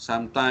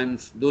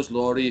 sometimes those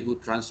lorry who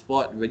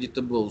transport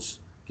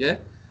vegetables. Okay,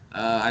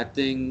 I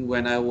think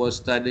when I was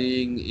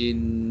studying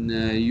in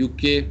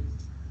UK,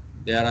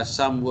 there are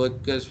some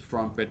workers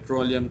from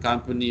petroleum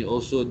company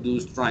also do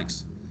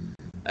strikes.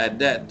 At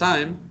that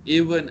time,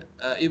 even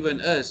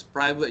us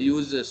private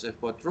users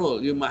of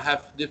petrol, you might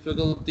have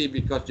difficulty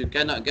because you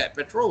cannot get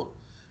petrol,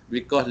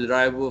 because the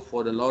driver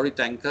for the lorry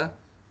tanker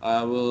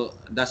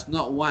does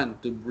not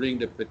want to bring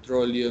the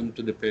petroleum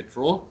to the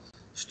petrol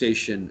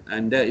station,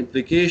 and the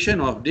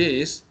implication of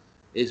this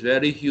is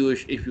very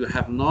huge if you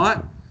have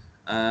not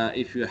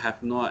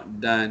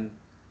done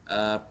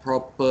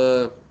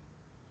proper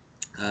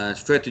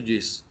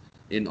strategies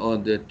in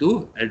order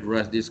to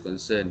address this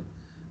concern.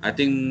 I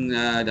think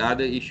the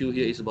other issue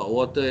here is about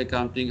water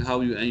accounting,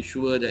 how you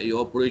ensure that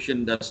your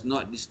operation does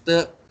not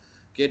disturb,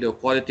 okay, the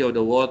quality of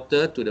the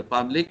water to the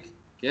public.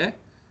 Okay,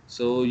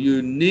 so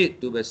you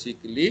need to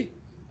basically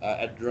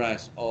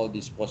address all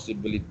this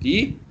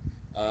possibility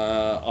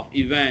of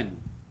event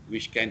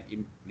which can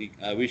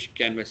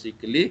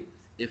basically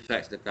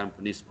affect the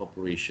company's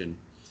operation.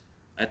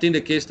 I think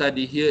the case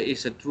study here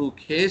is a true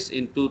case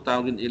in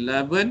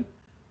 2011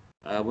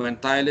 when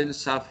Thailand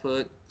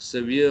suffered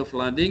severe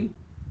flooding,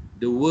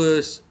 the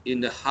worst in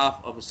the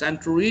half of a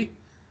century.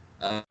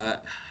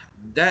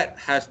 That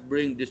has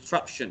bring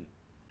disruption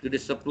to the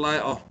supply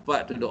of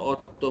parts to the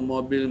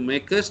automobile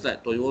makers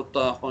like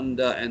Toyota,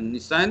 Honda, and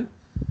Nissan,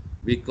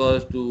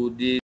 because to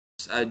these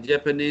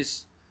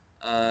Japanese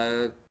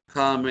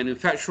car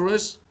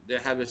manufacturers, they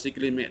have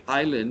basically made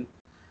Thailand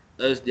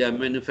as their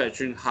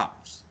manufacturing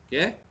hubs.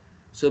 Okay,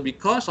 so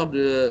because of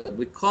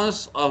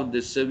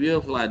the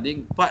severe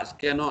flooding, parts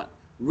cannot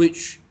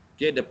reach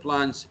the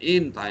plants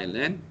in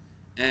Thailand,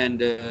 and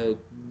the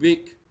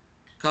big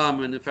car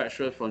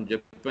manufacturers from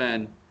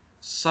Japan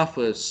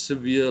suffer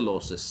severe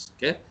losses.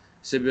 Okay,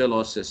 severe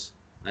losses.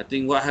 I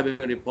think what have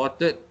been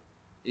reported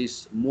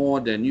is more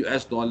than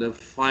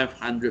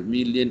 $500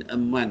 million a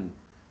month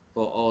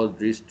for all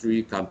these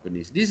three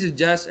companies. This is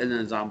just an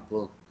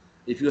example.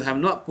 If you have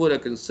not put a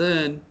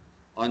concern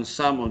on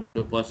some of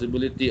the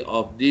possibility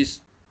of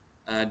this,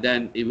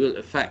 then it will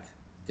affect,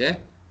 okay,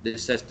 the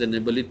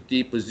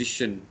sustainability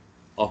position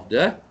of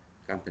the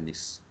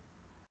companies.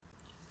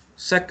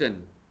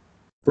 Second,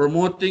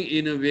 promoting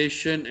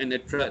innovation and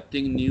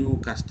attracting new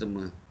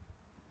customer.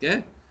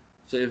 Okay,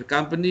 so if a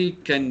company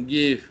can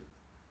give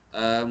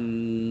a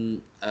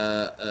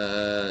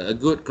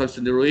good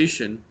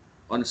consideration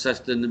on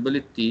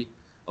sustainability,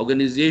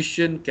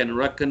 organization can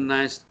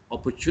recognize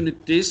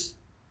opportunities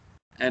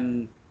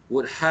and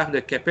would have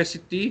the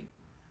capacity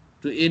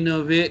to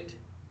innovate,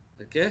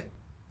 okay,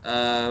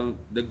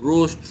 the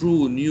growth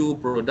through new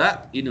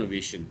product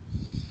innovation.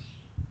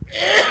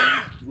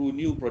 Through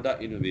new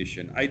product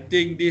innovation. I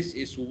think this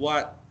is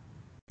what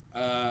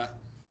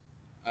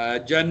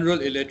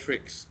General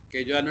Electric.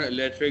 Okay, General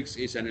Electric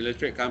is an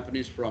electric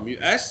company from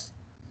US,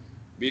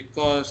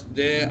 because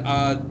they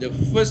are the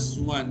first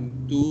one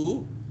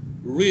to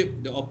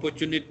reap the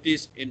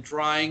opportunities in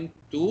trying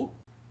to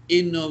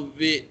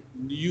innovate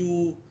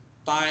new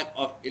type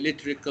of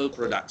electrical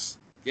products.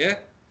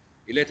 Yeah,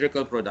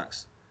 electrical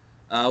products.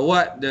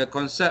 What the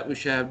concept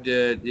which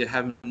they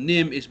have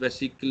named is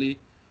basically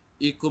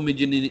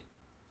ecomagination.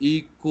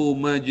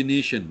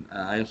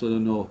 I also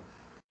don't know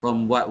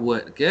from what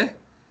word. Okay,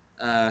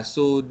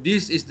 so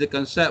this is the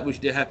concept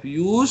which they have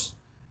used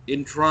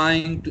in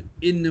trying to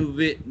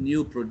innovate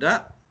new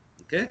product.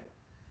 Okay,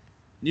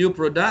 new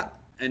product,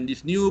 and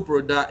this new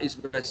product is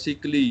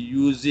basically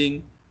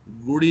using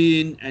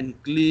green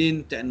and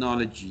clean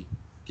technology.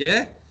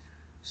 Okay,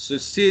 so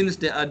since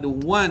they are the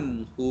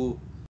one who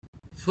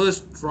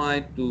first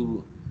tried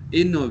to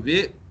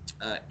innovate,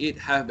 it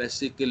have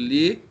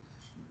basically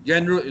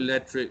General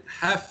Electric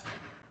have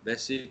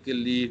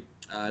basically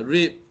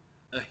reaped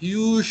a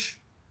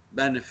huge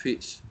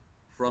benefits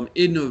from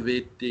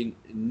innovating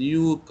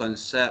new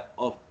concept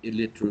of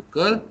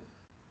electrical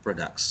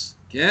products.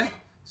 Okay,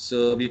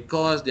 so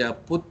because they are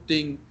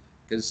putting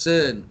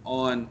concern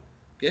on,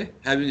 okay,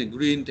 having a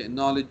green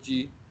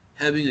technology,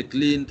 having a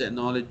clean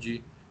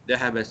technology, they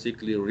have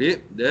basically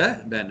reaped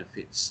the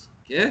benefits.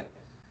 Okay,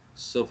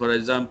 so for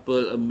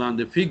example, among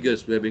the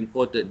figures we have been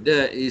quoted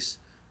there is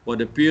for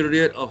the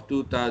period of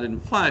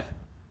 2005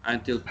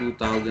 until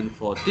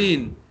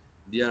 2014,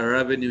 their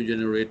revenue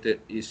generated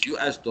is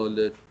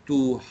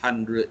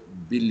 $200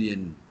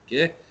 billion,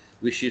 okay,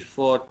 which is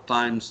 4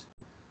 times,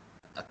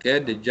 okay,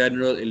 the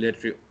General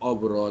Electric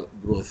overall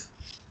growth,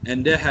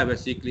 and they have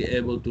basically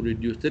able to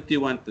reduce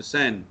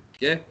 31%,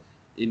 okay,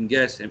 in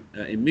gas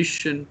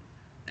emission,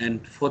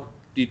 and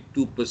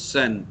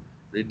 42%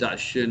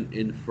 reduction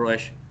in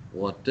fresh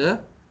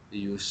water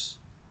use.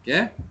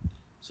 Okay,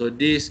 so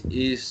this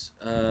is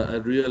a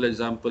real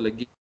example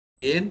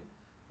again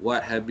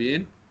what have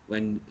been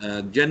when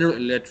General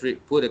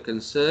Electric put a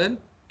concern,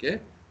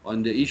 okay,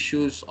 on the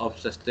issues of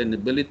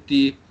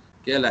sustainability,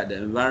 okay, like the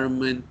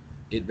environment,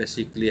 it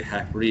basically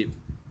have reaped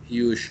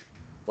huge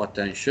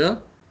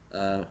potential,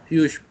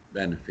 huge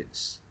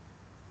benefits.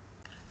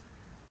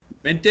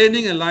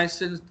 Maintaining a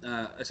license,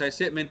 as I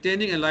said,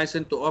 maintaining a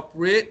license to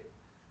operate.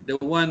 The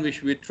one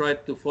which we try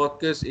to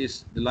focus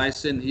is the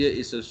license here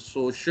is a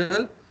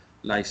social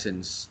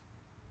license.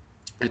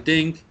 I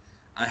think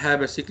I have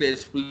basically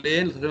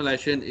explained social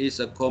license is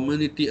a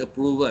community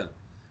approval.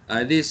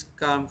 This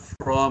comes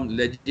from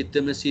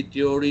legitimacy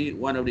theory,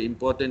 one of the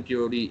important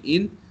theory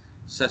in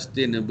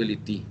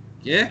sustainability.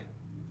 Okay.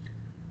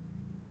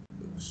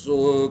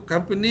 So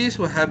companies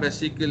will have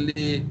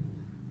basically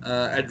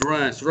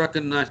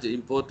recognize the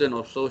importance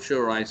of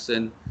social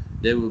license.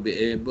 They will be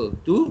able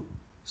to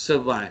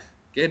survive.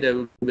 Okay, they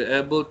will be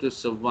able to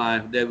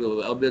survive. They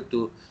will be able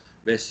to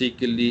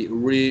basically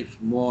reap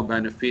more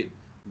benefit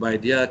by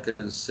their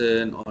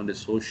concern on the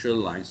social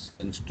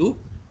license to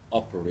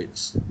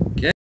operate.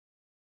 Okay,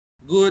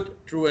 good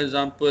true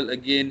example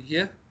again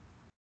here.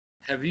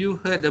 Have you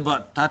heard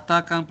about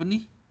Tata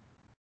company?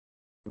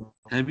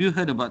 Have you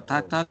heard about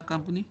Tata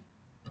company?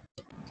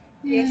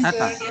 Yes,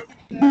 Tata. sir.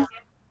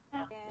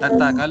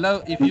 Tata.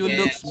 Kalau if you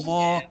look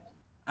more,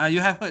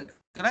 you have heard,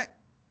 correct?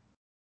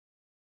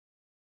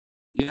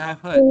 You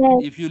have heard.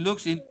 If you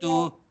look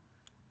into,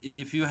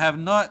 if you have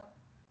not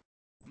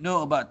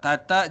know about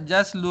Tata,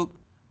 just look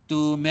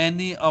to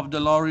many of the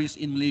lorries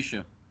in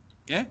Malaysia.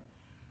 Okay.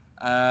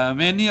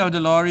 Many of the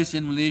lorries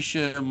in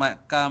Malaysia might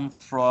come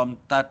from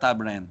Tata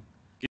brand.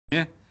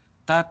 Okay.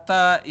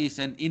 Tata is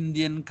an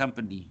Indian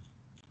company.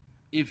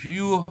 If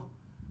you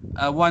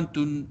want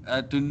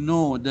to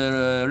know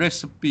the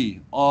recipe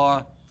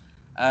or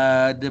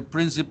the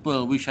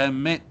principle which have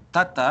made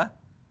Tata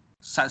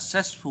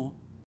successful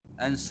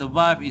and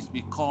survive is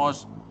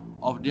because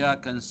of their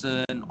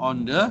concern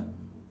on the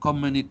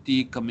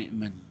community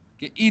commitment.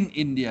 Okay, in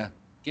India.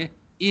 Okay,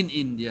 in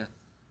India.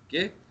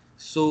 Okay,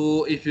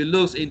 so if you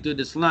look into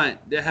the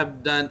slide, they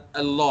have done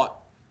a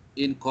lot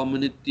in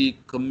community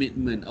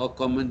commitment or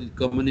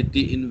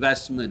community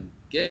investment.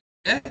 Okay,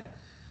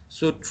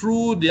 so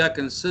through their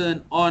concern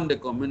on the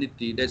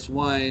community, that's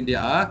why they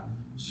are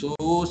so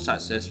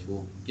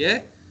successful.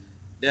 Okay,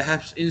 they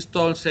have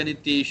installed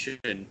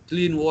sanitation,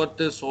 clean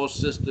water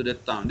sources to the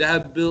town. They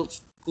have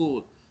built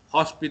school,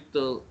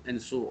 hospital,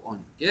 and so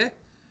on. Okay,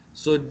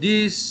 so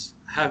these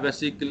have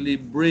basically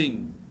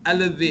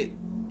elevate,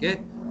 okay,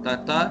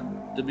 Tata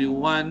to be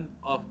one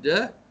of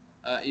the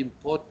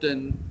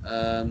important.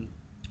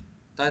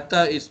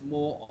 Tata is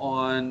more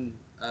on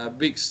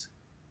big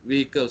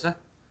vehicles,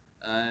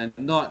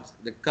 not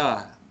the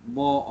car,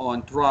 more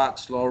on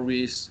trucks,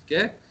 lorries.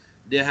 Okay,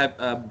 they have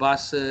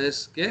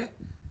buses. Okay,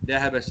 they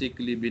have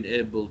basically been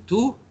able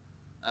to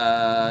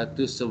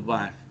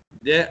survive.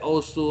 They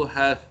also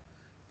have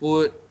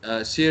put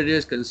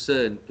serious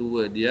concern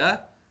toward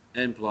their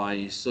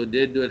employees, so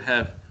they don't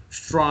have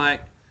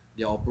strike.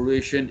 Their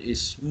operation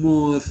is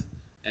smooth,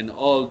 and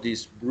all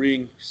this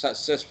bring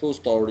successful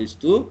stories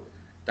to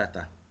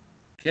Tata.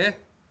 Okay.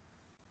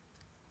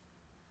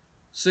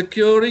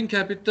 Securing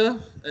capital,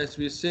 as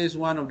we say, is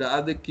one of the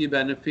other key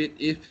benefit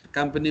if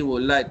company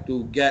would like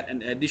to get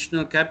an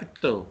additional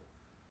capital.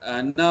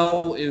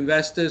 Now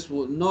investors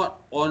would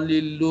not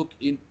only look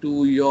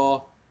into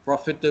your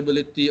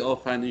profitability or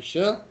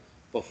financial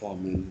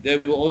performance. They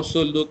will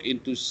also look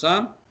into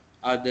some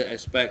other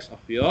aspects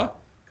of your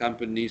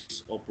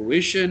company's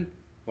operation.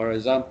 For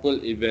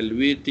example,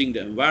 evaluating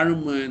the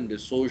environment, the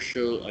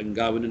social and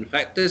governance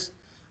factors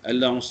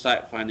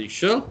alongside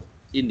financial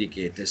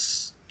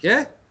indicators.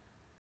 Okay.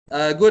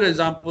 Good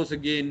examples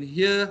again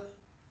here.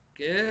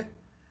 Okay,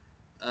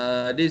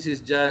 this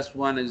is just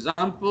one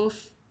example.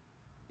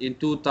 In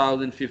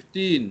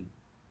 2015,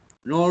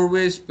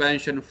 Norway's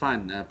pension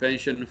fund.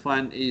 Pension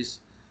fund is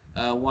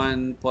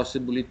one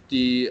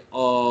possibility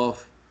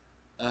of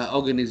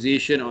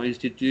organization or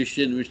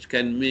institution which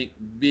can make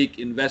big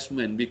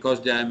investment because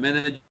they are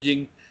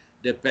managing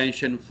the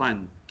pension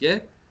fund.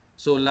 Okay,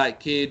 so like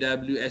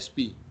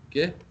KWSP.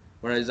 Okay,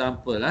 for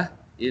example,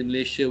 in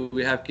Malaysia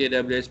we have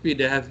KWSP.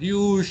 They have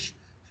huge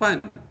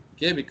fund.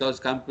 Okay, because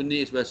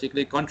company is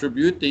basically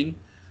contributing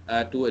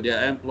to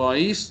their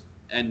employees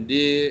and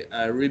they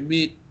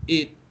remit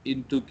it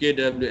into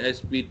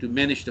KWSP to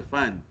manage the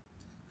fund.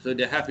 So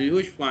they have a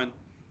huge fund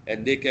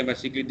and they can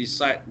basically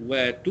decide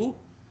where to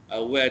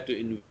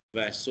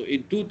invest. So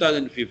in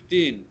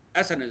 2015,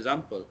 as an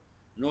example,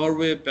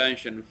 Norway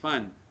Pension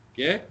Fund,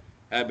 okay,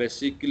 have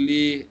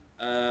basically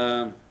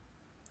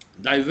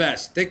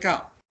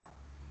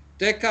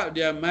take out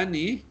their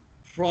money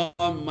from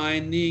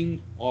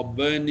mining or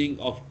burning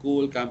of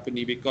coal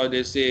company because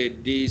they say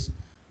this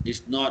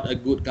is not a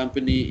good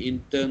company in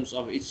terms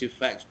of its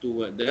effects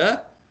toward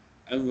the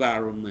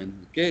environment.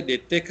 Okay, they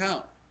take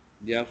out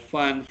their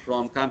fund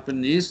from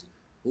companies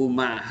who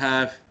might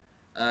have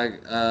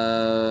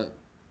a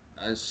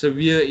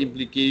severe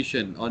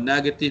implication or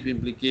negative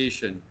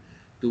implication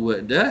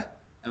toward the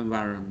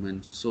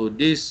environment. So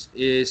this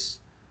is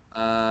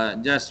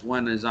just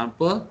one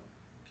example.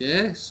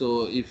 Okay,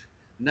 so if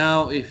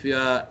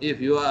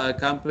you are a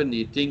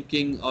company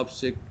thinking of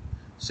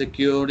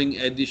securing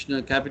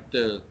additional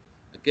capital,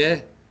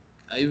 okay,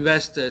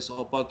 investors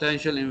or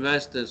potential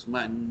investors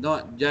might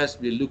not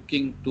just be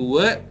looking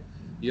toward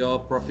your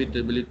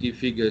profitability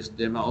figures.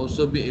 They might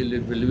also be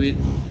evaluating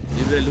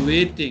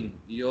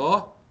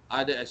your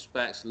other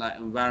aspects like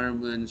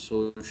environment,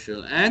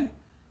 social, and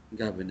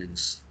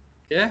governance.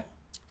 Okay.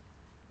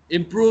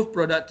 Improve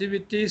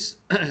productivities,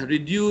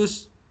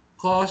 reduce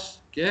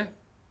costs. Okay.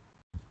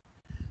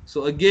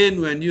 So again,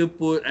 when you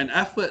put an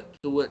effort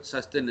towards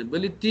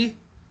sustainability,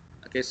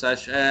 okay,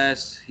 such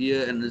as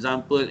here an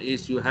example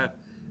is you have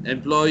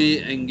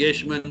employee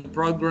engagement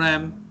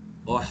program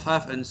or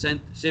health and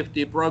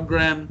safety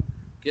program,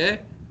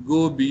 okay,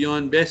 go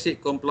beyond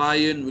basic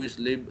compliance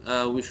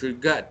with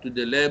regard to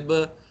the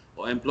labor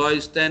or employee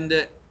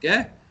standard,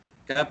 okay.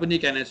 Company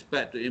can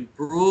expect to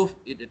improve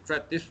its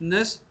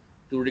attractiveness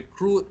to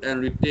recruit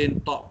and retain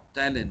top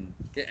talent,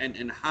 okay, and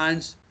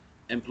enhance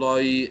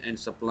employee and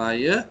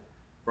supplier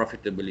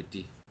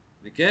profitability.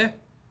 Okay,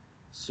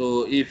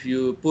 so if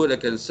you put a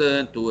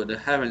concern toward the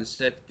health and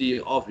safety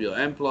of your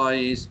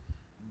employees,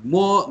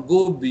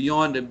 go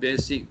beyond the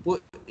basic,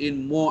 put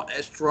in more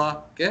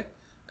extra, okay,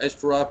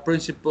 extra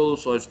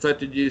principles or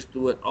strategies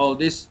toward all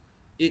this,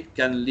 it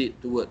can lead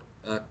toward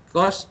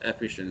cost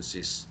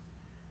efficiencies.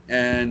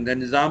 And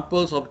an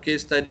examples of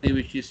case study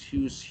which is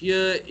used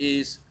here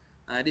is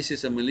this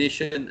is a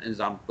Malaysian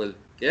example.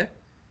 Okay,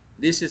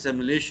 this is a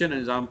Malaysian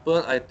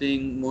example. I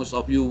think most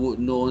of you would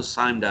know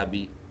Sime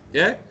Darby.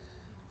 Okay,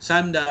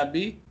 Sime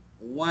Darby,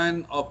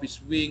 one of its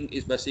wing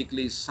is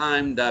basically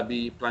Sime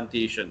Darby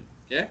Plantation.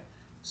 Okay,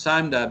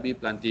 Sime Darby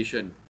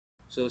Plantation.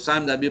 So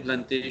Sime Darby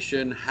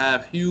Plantation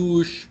have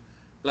huge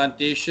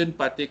plantation,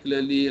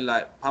 particularly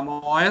like palm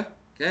oil.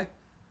 Okay,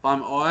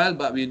 palm oil,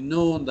 but we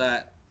know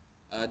that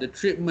the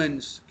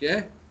treatments,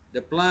 okay,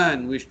 the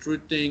plant which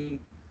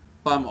treating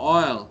palm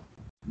oil,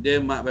 they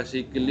might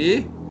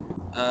basically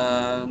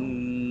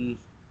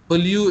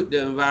pollute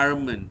the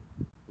environment,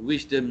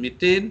 which the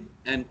methane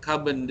and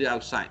carbon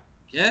dioxide,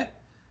 okay,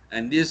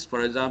 and this,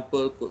 for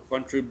example, could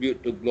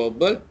contribute to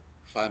global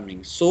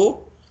farming.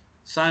 So,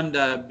 Sime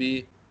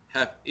Darby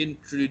have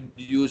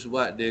introduced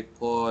what they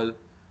call,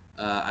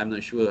 I'm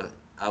not sure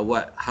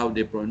how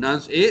they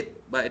pronounce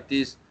it, but it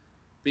is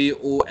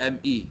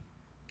POME,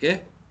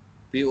 okay,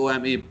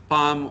 POME,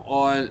 palm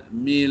oil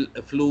meal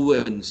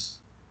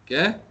effluents.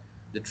 Okay,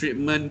 the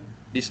treatment,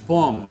 this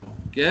form,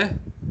 okay,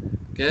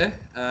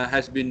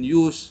 has been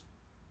used.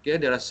 Okay,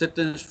 there are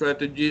certain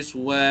strategies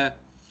where,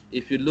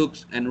 if you look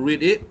and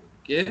read it,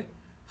 okay,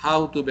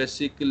 how to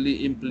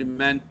basically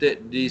implement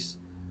this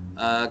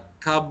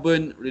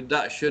carbon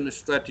reduction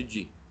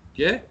strategy.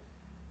 Okay,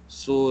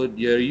 so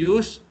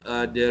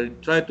they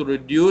try to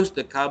reduce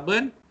the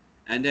carbon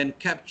and then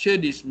capture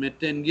this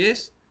methane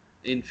gas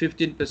in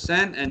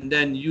 15% and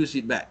then use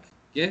it back.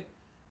 Okay,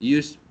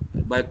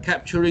 by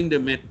capturing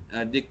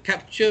they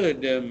capture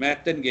the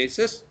methane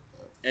gases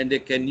and they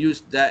can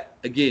use that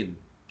again.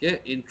 Okay,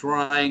 in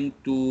trying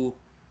to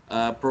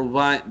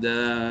provide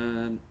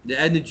the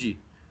energy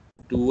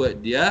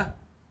toward their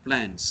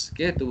plants.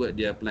 Okay, toward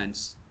their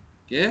plants.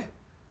 Okay,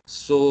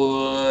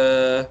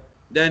 so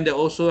then they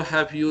also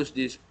have used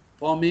this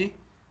pommy,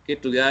 okay,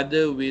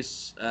 together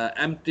with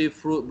empty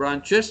fruit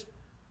branches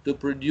to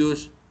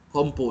produce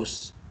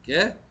compost.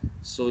 Okay,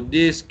 so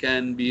this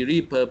can be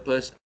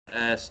repurposed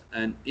as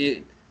an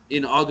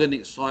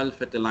inorganic soil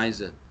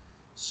fertilizer.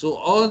 So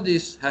all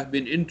these have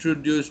been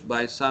introduced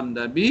by Sime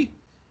Darby,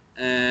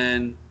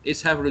 and it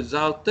have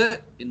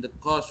resulted in the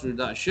cost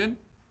reduction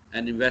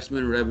and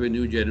investment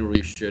revenue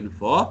generation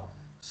for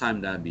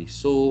Sime Darby.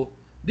 So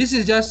this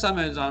is just some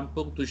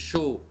example to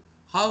show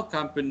how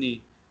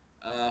company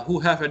who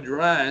have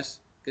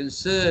addressed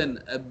concern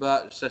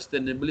about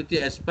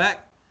sustainability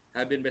aspect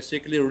have been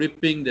basically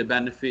reaping the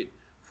benefit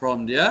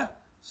from their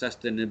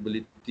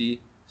sustainability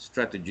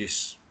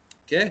strategies.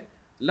 Okay,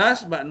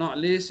 last but not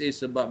least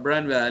is about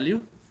brand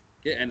value.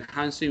 Okay,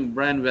 enhancing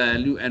brand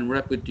value and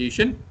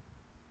reputation.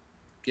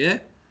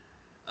 Okay,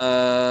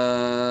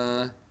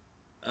 uh,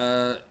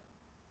 uh,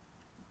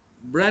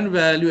 brand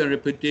value and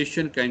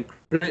reputation can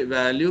create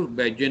value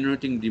by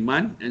generating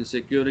demand and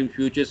securing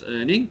futures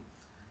earning.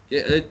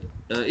 Okay,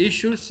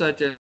 issues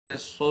such as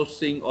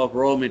sourcing of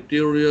raw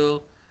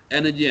material,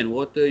 energy and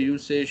water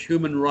usage,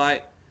 human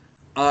rights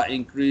are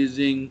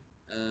influencing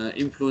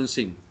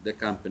the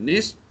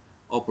company's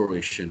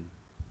operation.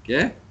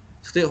 Okay,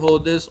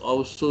 stakeholders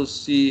also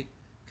see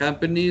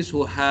companies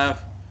who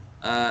have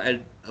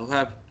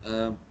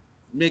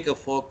make a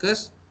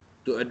focus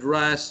to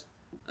address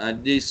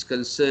this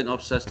concern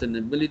of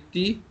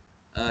sustainability.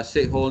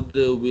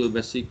 Stakeholder will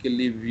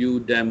basically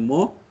view them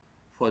more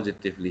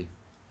positively.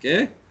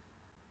 Okay,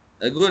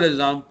 a good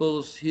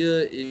examples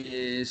here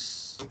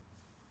is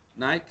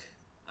Nike.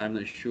 I'm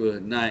not sure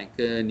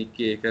Nike,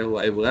 Nikkei,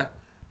 whatever.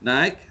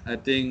 Nike. I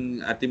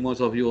think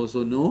most of you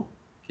also know.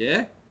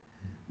 Okay,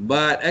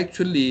 but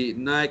actually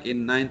Nike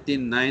in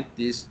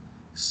 1990s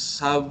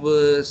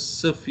suffer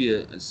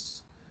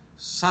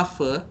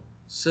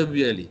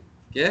severely.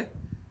 Okay,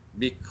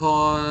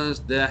 because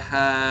they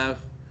have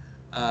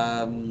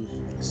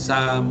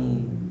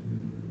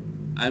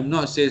some, I'm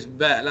not saying it's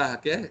bad lah.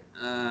 Okay,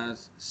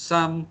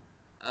 some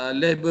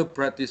labor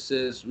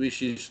practices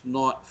which is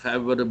not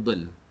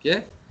favorable.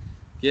 Okay,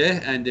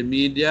 and the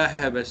media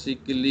have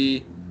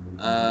basically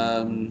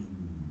um,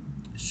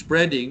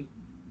 spreading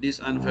this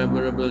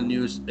unfavorable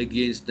news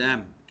against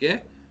them.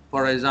 Okay,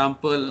 for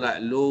example, like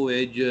low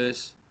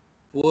wages,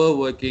 poor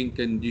working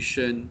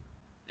condition,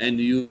 and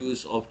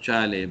use of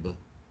child labor.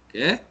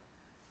 Okay,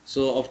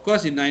 so of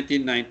course in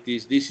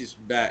 1990s this is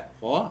bad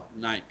for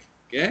Nike.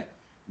 Okay,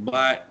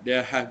 but they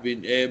have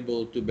been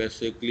able to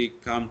basically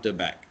counter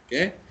back.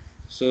 Okay,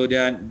 so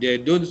they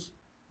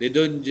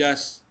don't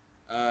just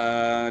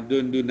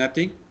don't do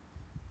nothing.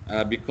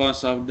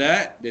 Because of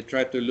that, they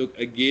try to look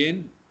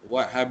again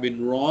what have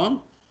been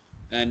wrong,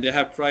 and they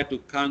have tried to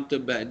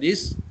counterback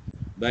this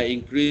by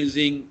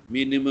increasing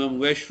minimum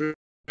wage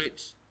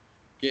rates,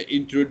 okay,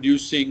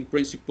 introducing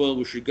principle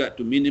with regard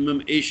to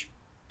minimum age,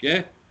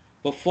 okay,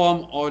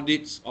 perform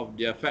audits of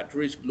their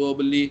factories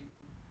globally,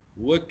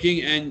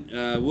 working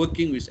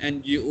with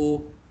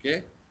NGO,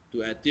 okay,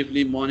 to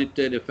actively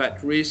monitor the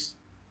factories.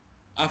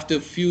 After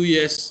a few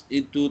years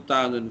in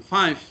 2005,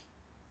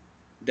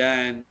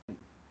 then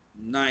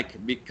Nike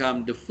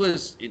became the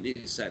first in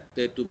its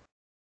sector to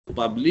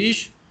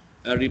publish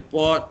a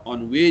report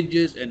on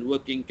wages and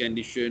working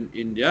conditions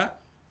in their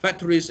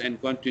factories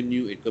and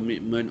continue its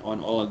commitment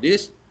on all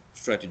these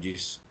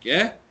strategies.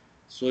 Okay,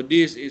 so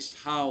this is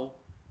how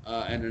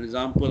an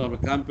example of a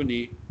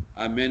company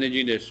are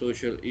managing the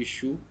social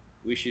issue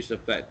which is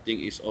affecting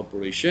its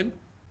operation.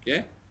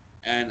 Okay,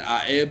 and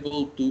are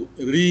able to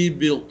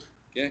rebuild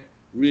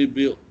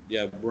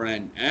their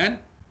brand and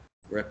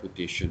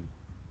reputation.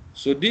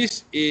 So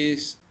this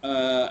is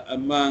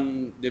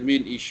among the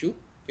main issue.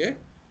 Okay,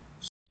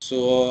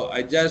 so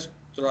I just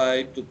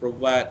try to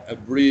provide a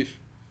brief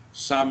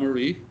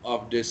summary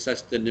of the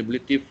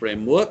sustainability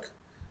framework.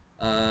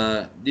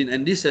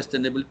 And this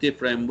sustainability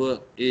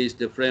framework is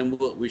the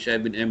framework which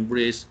has been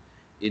embraced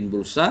in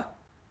Bursa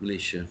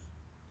Malaysia.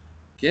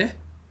 Okay,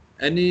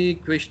 any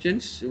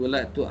questions you would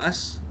like to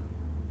ask?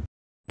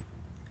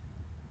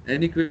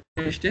 Any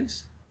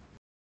questions?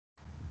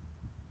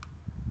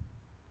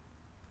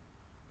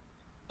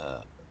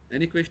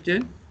 Any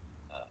question?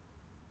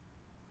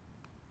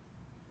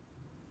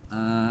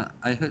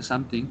 I heard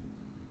something.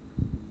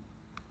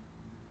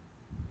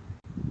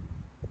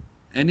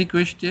 Any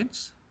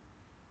questions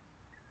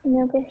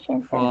No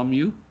question, sir. from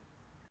you?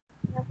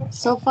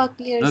 So far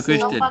clear, No sir.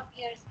 question.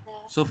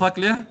 So far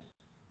clear?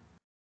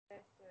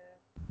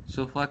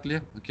 So far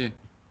clear? Okay.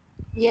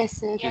 Yes,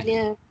 sir.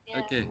 Clear.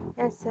 Okay.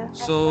 Yes, sir.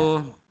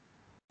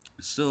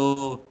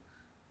 So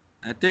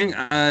I think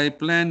I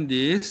planned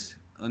this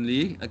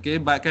only. Okay,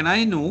 but can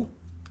I know,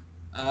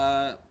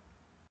 are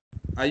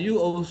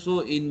you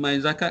also in my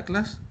zakat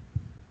class?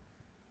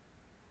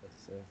 Yes,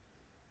 sir.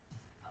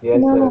 Yes,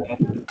 No. sir.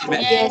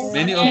 Yes.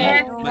 Many of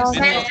you. No,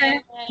 sir.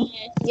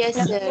 Yes,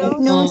 sir.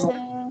 No,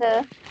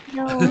 sir.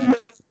 No.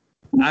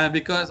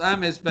 Because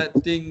I'm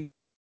expecting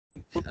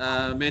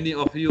many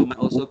of you might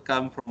also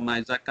come from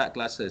my zakat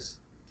classes.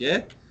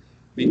 Okay,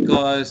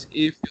 because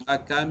if you are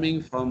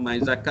coming from my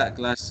zakat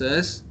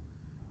classes,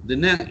 the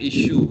next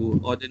issue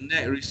or the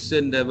next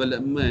recent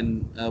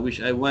development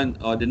which I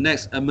want, or the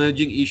next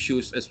emerging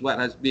issues as what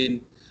has been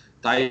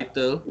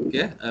titled,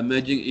 okay,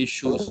 emerging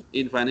issues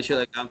in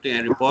financial accounting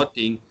and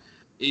reporting,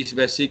 is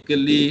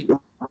basically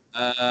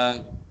uh,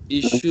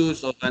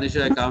 issues of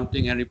financial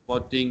accounting and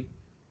reporting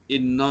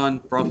in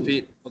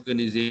non-profit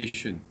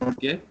organization.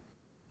 Okay,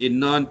 in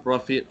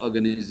non-profit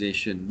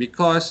organization,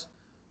 because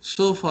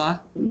so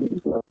far,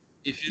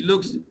 if you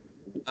look,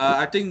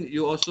 I think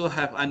you also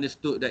have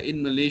understood that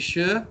in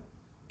Malaysia,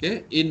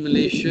 okay, in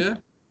Malaysia,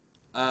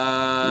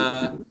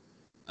 uh,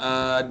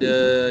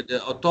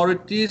 the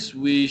authorities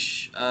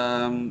which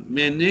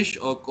manage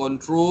or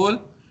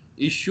control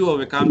issue of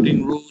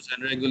accounting rules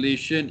and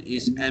regulation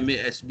is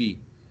MASB,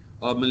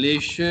 or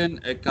Malaysian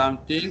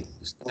Accounting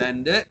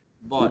Standard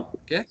Board.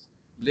 Okay,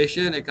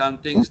 Malaysian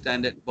Accounting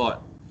Standard Board.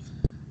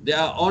 There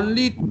are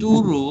only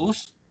two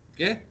rules.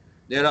 Okay,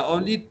 there are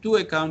only two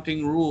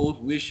accounting rules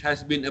which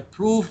has been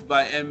approved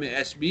by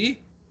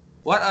MASB.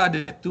 What are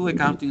the two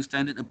accounting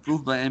standards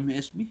approved by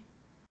MASB?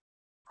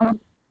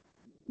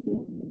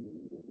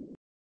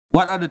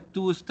 What are the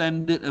two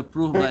standards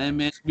approved by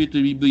MASB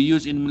to be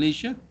used in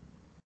Malaysia?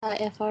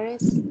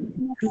 IFRS.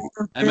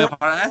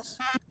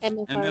 MFRS?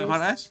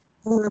 MFRS.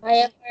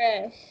 MFRS?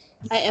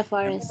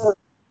 IFRS.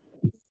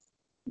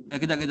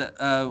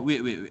 Kejap.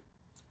 Wait.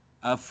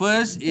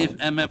 First, if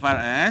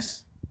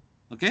MFRS,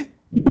 okay.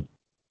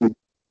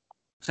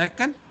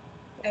 Second?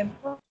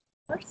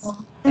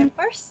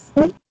 Empers?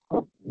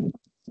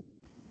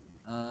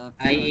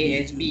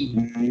 IASB.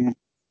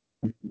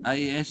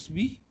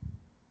 IASB?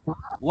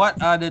 What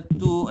are the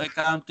two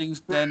accounting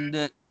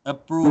standards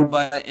approved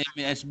by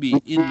MASB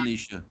in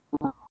Malaysia?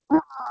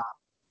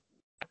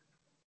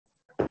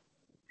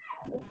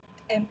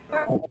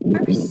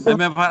 Empers?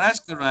 MFRS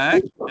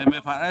correct.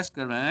 MFRS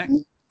correct.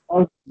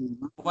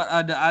 What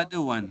are the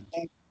other one?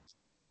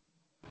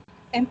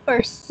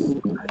 Empers.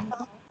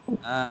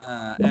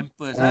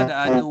 Empers. The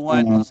other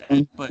one is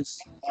Empers.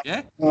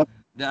 Okay.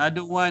 The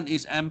other one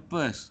is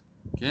Empers.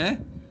 Okay,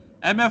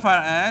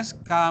 MFRS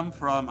come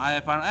from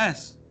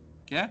IFRS.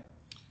 Okay,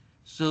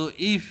 so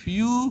if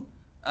you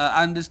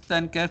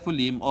understand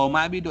carefully, or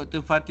maybe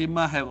Dr.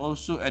 Fatima have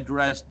also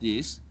addressed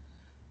this,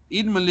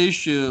 in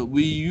Malaysia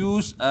we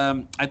use,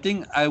 I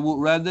think I would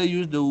rather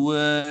use the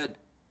word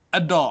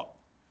adopt,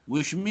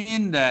 which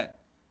means that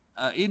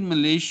in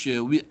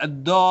Malaysia we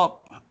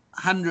adopt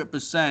 100%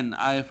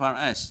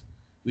 IFRS,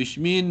 which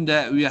means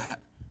that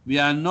we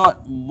are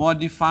not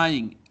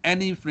modifying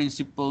any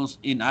principles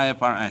in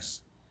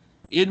IFRS.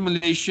 In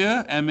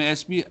Malaysia,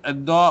 MASB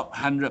adopt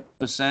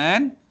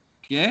 100%.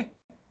 Okay,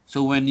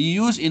 so when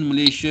you use in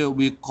Malaysia,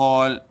 we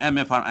call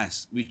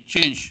MFRS. We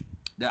change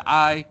the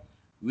I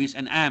with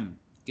an M.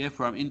 Okay,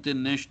 from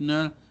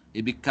international,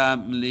 it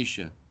become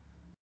Malaysia.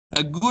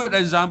 A good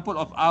example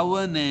of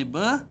our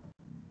neighbor,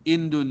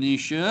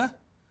 Indonesia.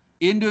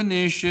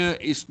 Indonesia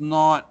is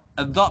not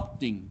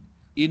adopting.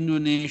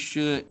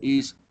 Indonesia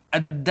is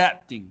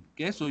adapting.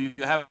 Okay, so you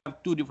have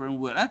two different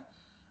words.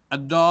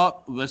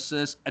 Adopt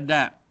versus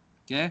adapt.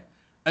 Okay,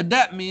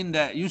 adapt means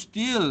that you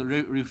still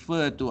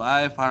refer to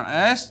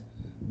IFRS,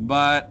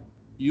 but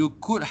you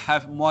could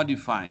have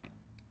modified,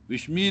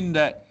 which means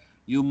that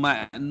you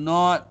might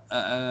not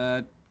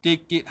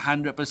take it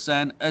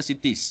 100% as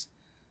it is.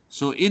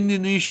 So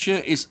Indonesia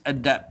is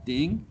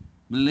adapting,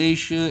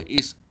 Malaysia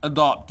is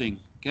adopting.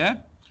 Okay,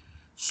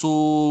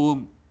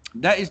 so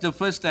that is the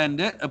first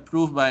standard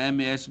approved by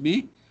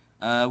MASB,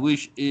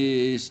 which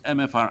is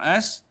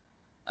MFRS.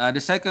 The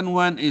second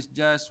one is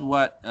just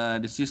what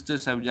the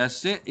sisters have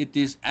just said. It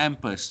is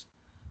AMPES,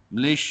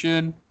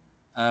 Malaysian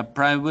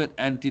Private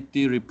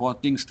Entity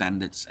Reporting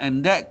Standards,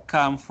 and that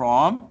come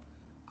from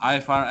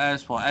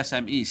IFRS for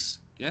SMEs.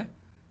 Okay,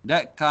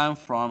 that come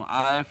from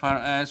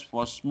IFRS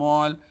for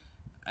small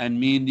and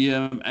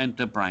medium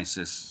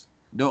enterprises.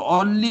 The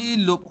only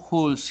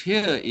loopholes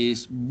here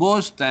is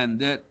both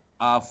standards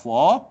are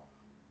for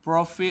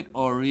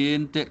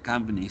profit-oriented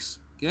companies.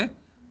 Okay,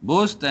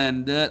 both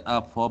standards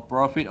are for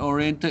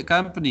profit-oriented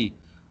company,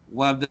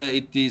 whether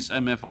it is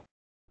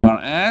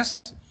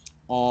MFRS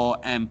or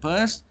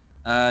AMPES.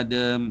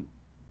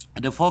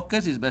 The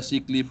focus is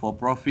basically for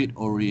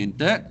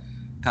profit-oriented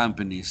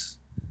companies.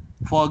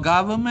 For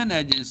government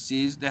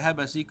agencies, they have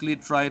basically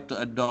tried to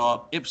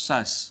adopt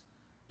IPSAS,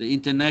 the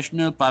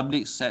International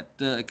Public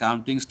Sector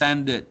Accounting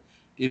Standard.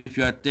 If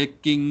you are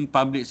taking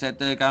public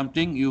sector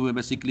accounting, you will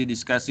basically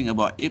discussing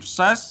about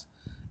IPSAS.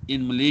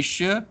 In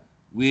Malaysia,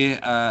 we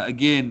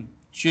again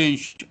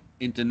changed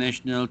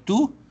international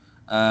to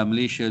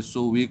Malaysia,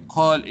 so we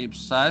call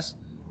IPSAS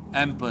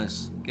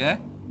AMPES. Okay,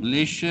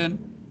 Malaysian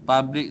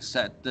Public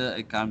Sector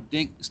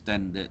Accounting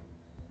Standard.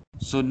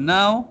 So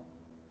now,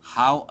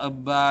 how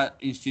about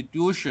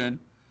institution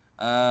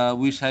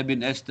which have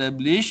been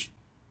established,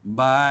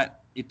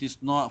 but it is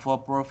not for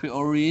profit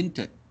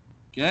oriented?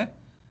 Okay,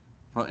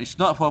 it's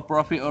not for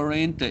profit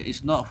oriented.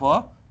 It's not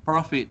for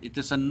profit. It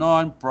is a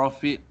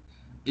non-profit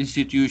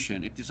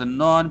institution. It is a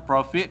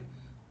non-profit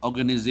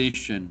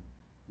organization.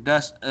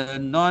 Does a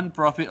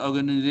non-profit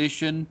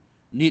organization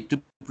need to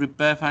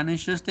prepare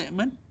financial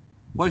statement?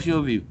 What's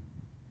your view?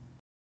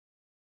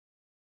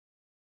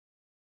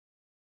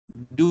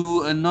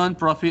 Do a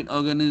non-profit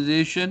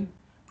organization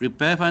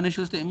prepare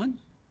financial statement?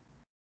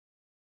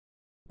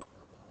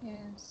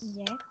 Yes.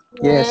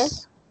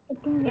 Yes.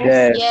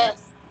 Yes.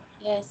 Yes.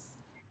 Yes.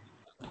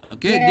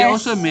 Okay, Yes.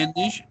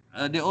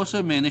 they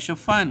also manage a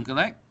fund,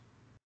 correct?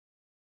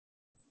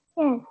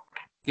 Yes.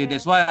 Okay,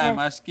 that's why I'm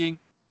asking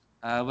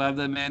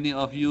whether many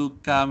of you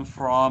come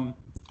from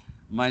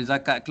my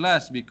zakat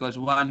class, because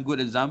one good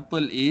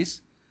example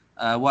is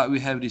what we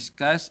have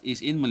discussed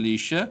is in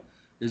Malaysia,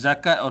 the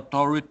zakat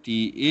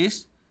authority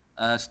is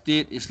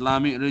State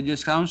Islamic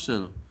Religious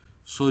Council.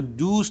 So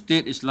do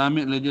State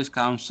Islamic Religious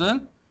Council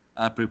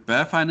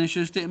prepare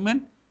financial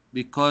statement,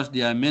 because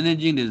they are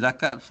managing the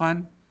zakat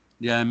fund,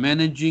 they are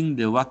managing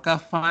the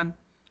wakaf fund,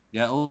 they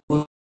are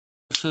also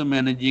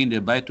managing the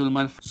Baitul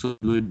Mal. So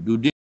do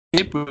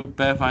they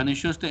prepare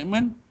financial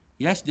statement?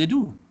 Yes, they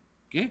do.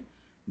 Okay,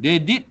 they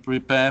did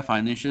prepare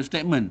financial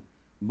statement,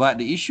 but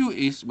the issue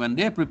is when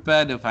they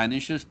prepare the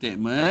financial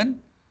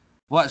statement,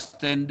 what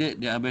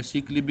standard they are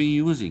basically being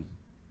using?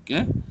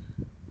 Okay,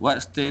 what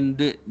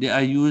standard they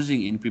are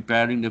using in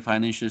preparing the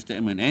financial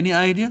statement? Any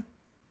idea?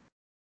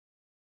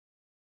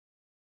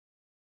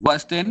 What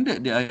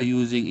standard they are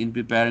using in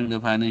preparing the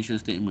financial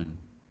statement?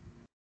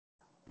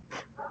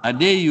 Are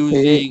they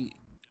using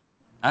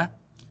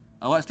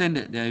what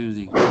standard they are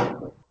using?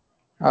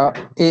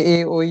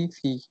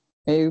 AAOIFI.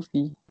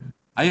 AOIFI.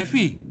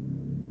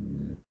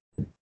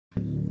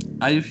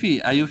 IFE.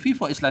 IFE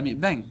for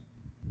Islamic Bank.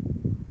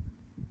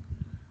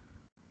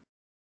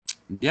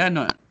 They are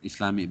not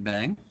Islamic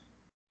Bank.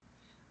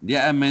 They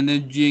are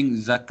managing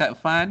zakat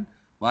fund,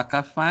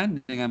 wakaf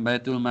fund dengan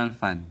Baitul Mal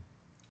fund.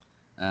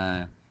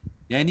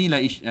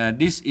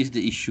 This is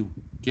the issue.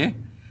 Okay,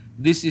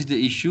 this is the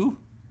issue.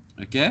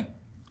 Okay.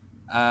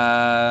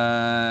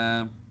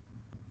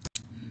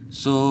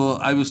 So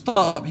I will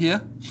stop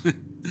here.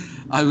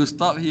 I will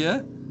stop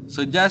here.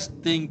 So just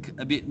think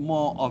a bit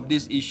more of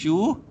this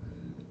issue.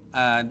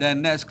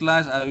 Then next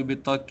class, I will be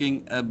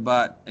talking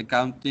about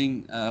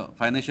accounting,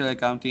 financial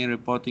accounting and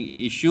reporting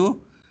issue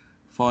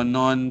for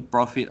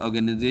non-profit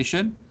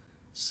organization,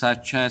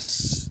 such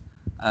as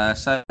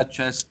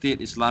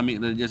State Islamic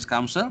Religious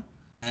Council.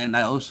 And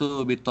I also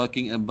will be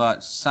talking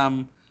about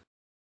some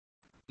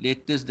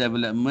latest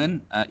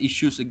development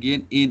issues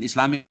again in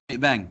Islamic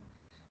Bank.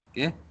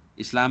 Okay,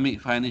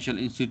 Islamic financial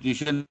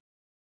institution,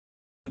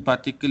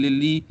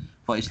 particularly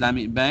for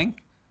Islamic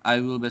Bank. I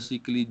will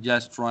basically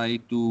just try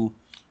to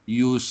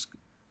use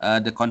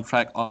the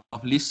contract of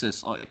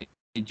leases or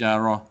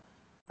ijarah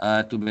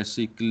to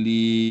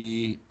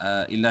basically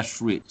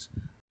illustrate.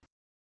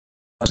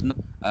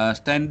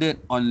 Standard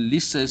on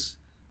leases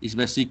is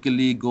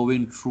basically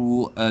going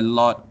through a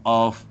lot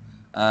of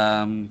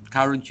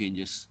current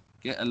changes.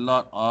 Okay, a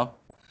lot of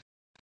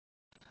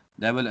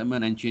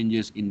development and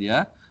changes in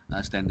their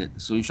standard.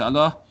 So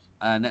inshallah,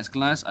 next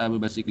class I will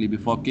basically be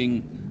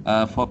focusing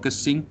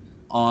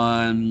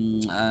on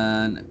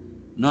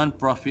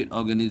non-profit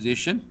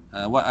organization.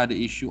 What are the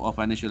issue of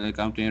financial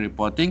accounting and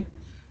reporting,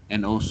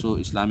 and also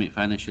Islamic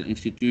financial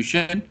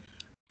institution.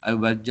 I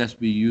will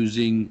just be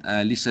using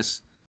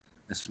leases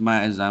as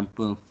my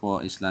example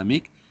for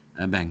Islamic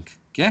bank.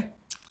 Okay,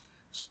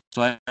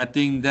 so I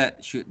think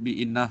that should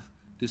be enough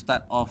to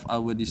start off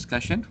our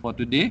discussion for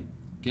today.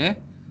 Okay,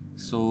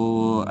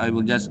 so I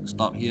will just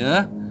stop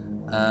here.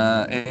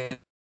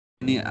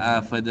 Any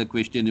further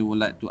question you would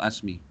like to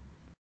ask me?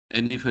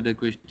 Any further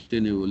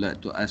question you would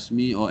like to ask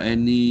me, or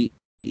any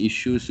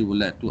issues you would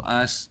like to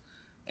ask?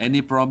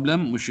 Any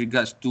problem with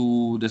regards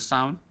to the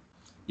sound?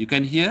 You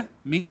can hear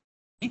me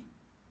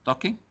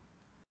talking?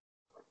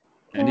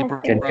 Any Yes,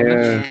 problem? Yes,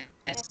 sir.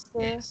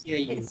 It's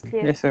Yes,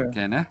 clear. sir.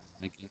 Can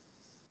okay.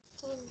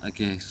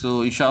 Okay,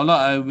 so inshallah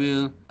I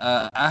will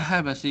I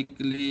have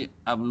basically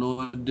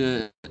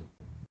uploaded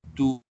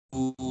two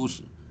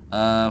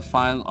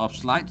file of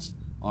slides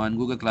on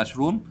Google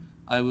Classroom.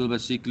 I will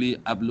basically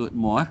upload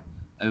more.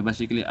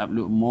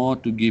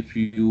 To give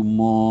you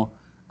more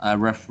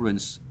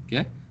reference,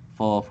 okay,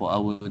 for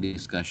our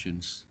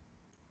discussions.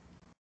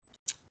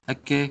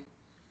 Okay.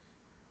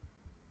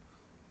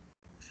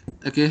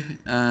 Okay.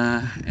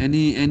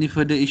 Any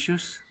further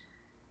issues?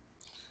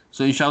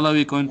 So inshallah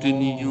we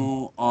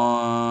continue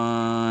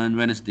on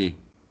Wednesday.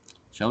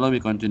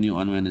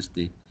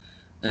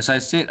 As I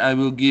said, I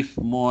will give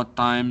more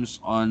times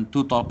on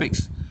two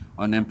topics,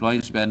 on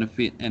employees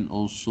benefit and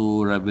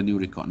also revenue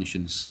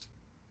recognitions.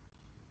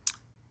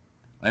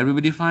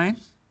 Everybody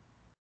fine?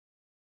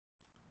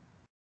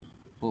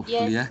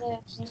 Hopefully, Yes,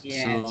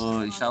 yeah. sir. So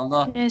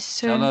inshallah, Yes,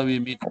 sir. we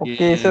meet Okay,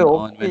 again sir.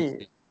 on Okay.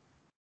 Wednesday.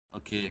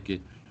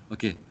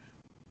 Okay.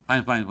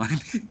 Fine.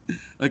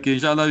 Okay,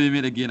 inshallah we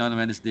meet again on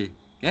Wednesday.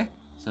 Okay.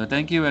 So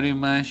thank you very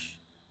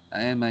much.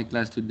 I end my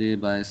class today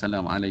by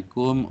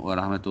Assalamualaikum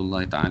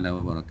warahmatullahi taala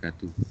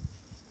wabarakatuh.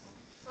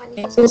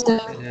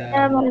 Waalaikumsalam.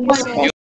 sir.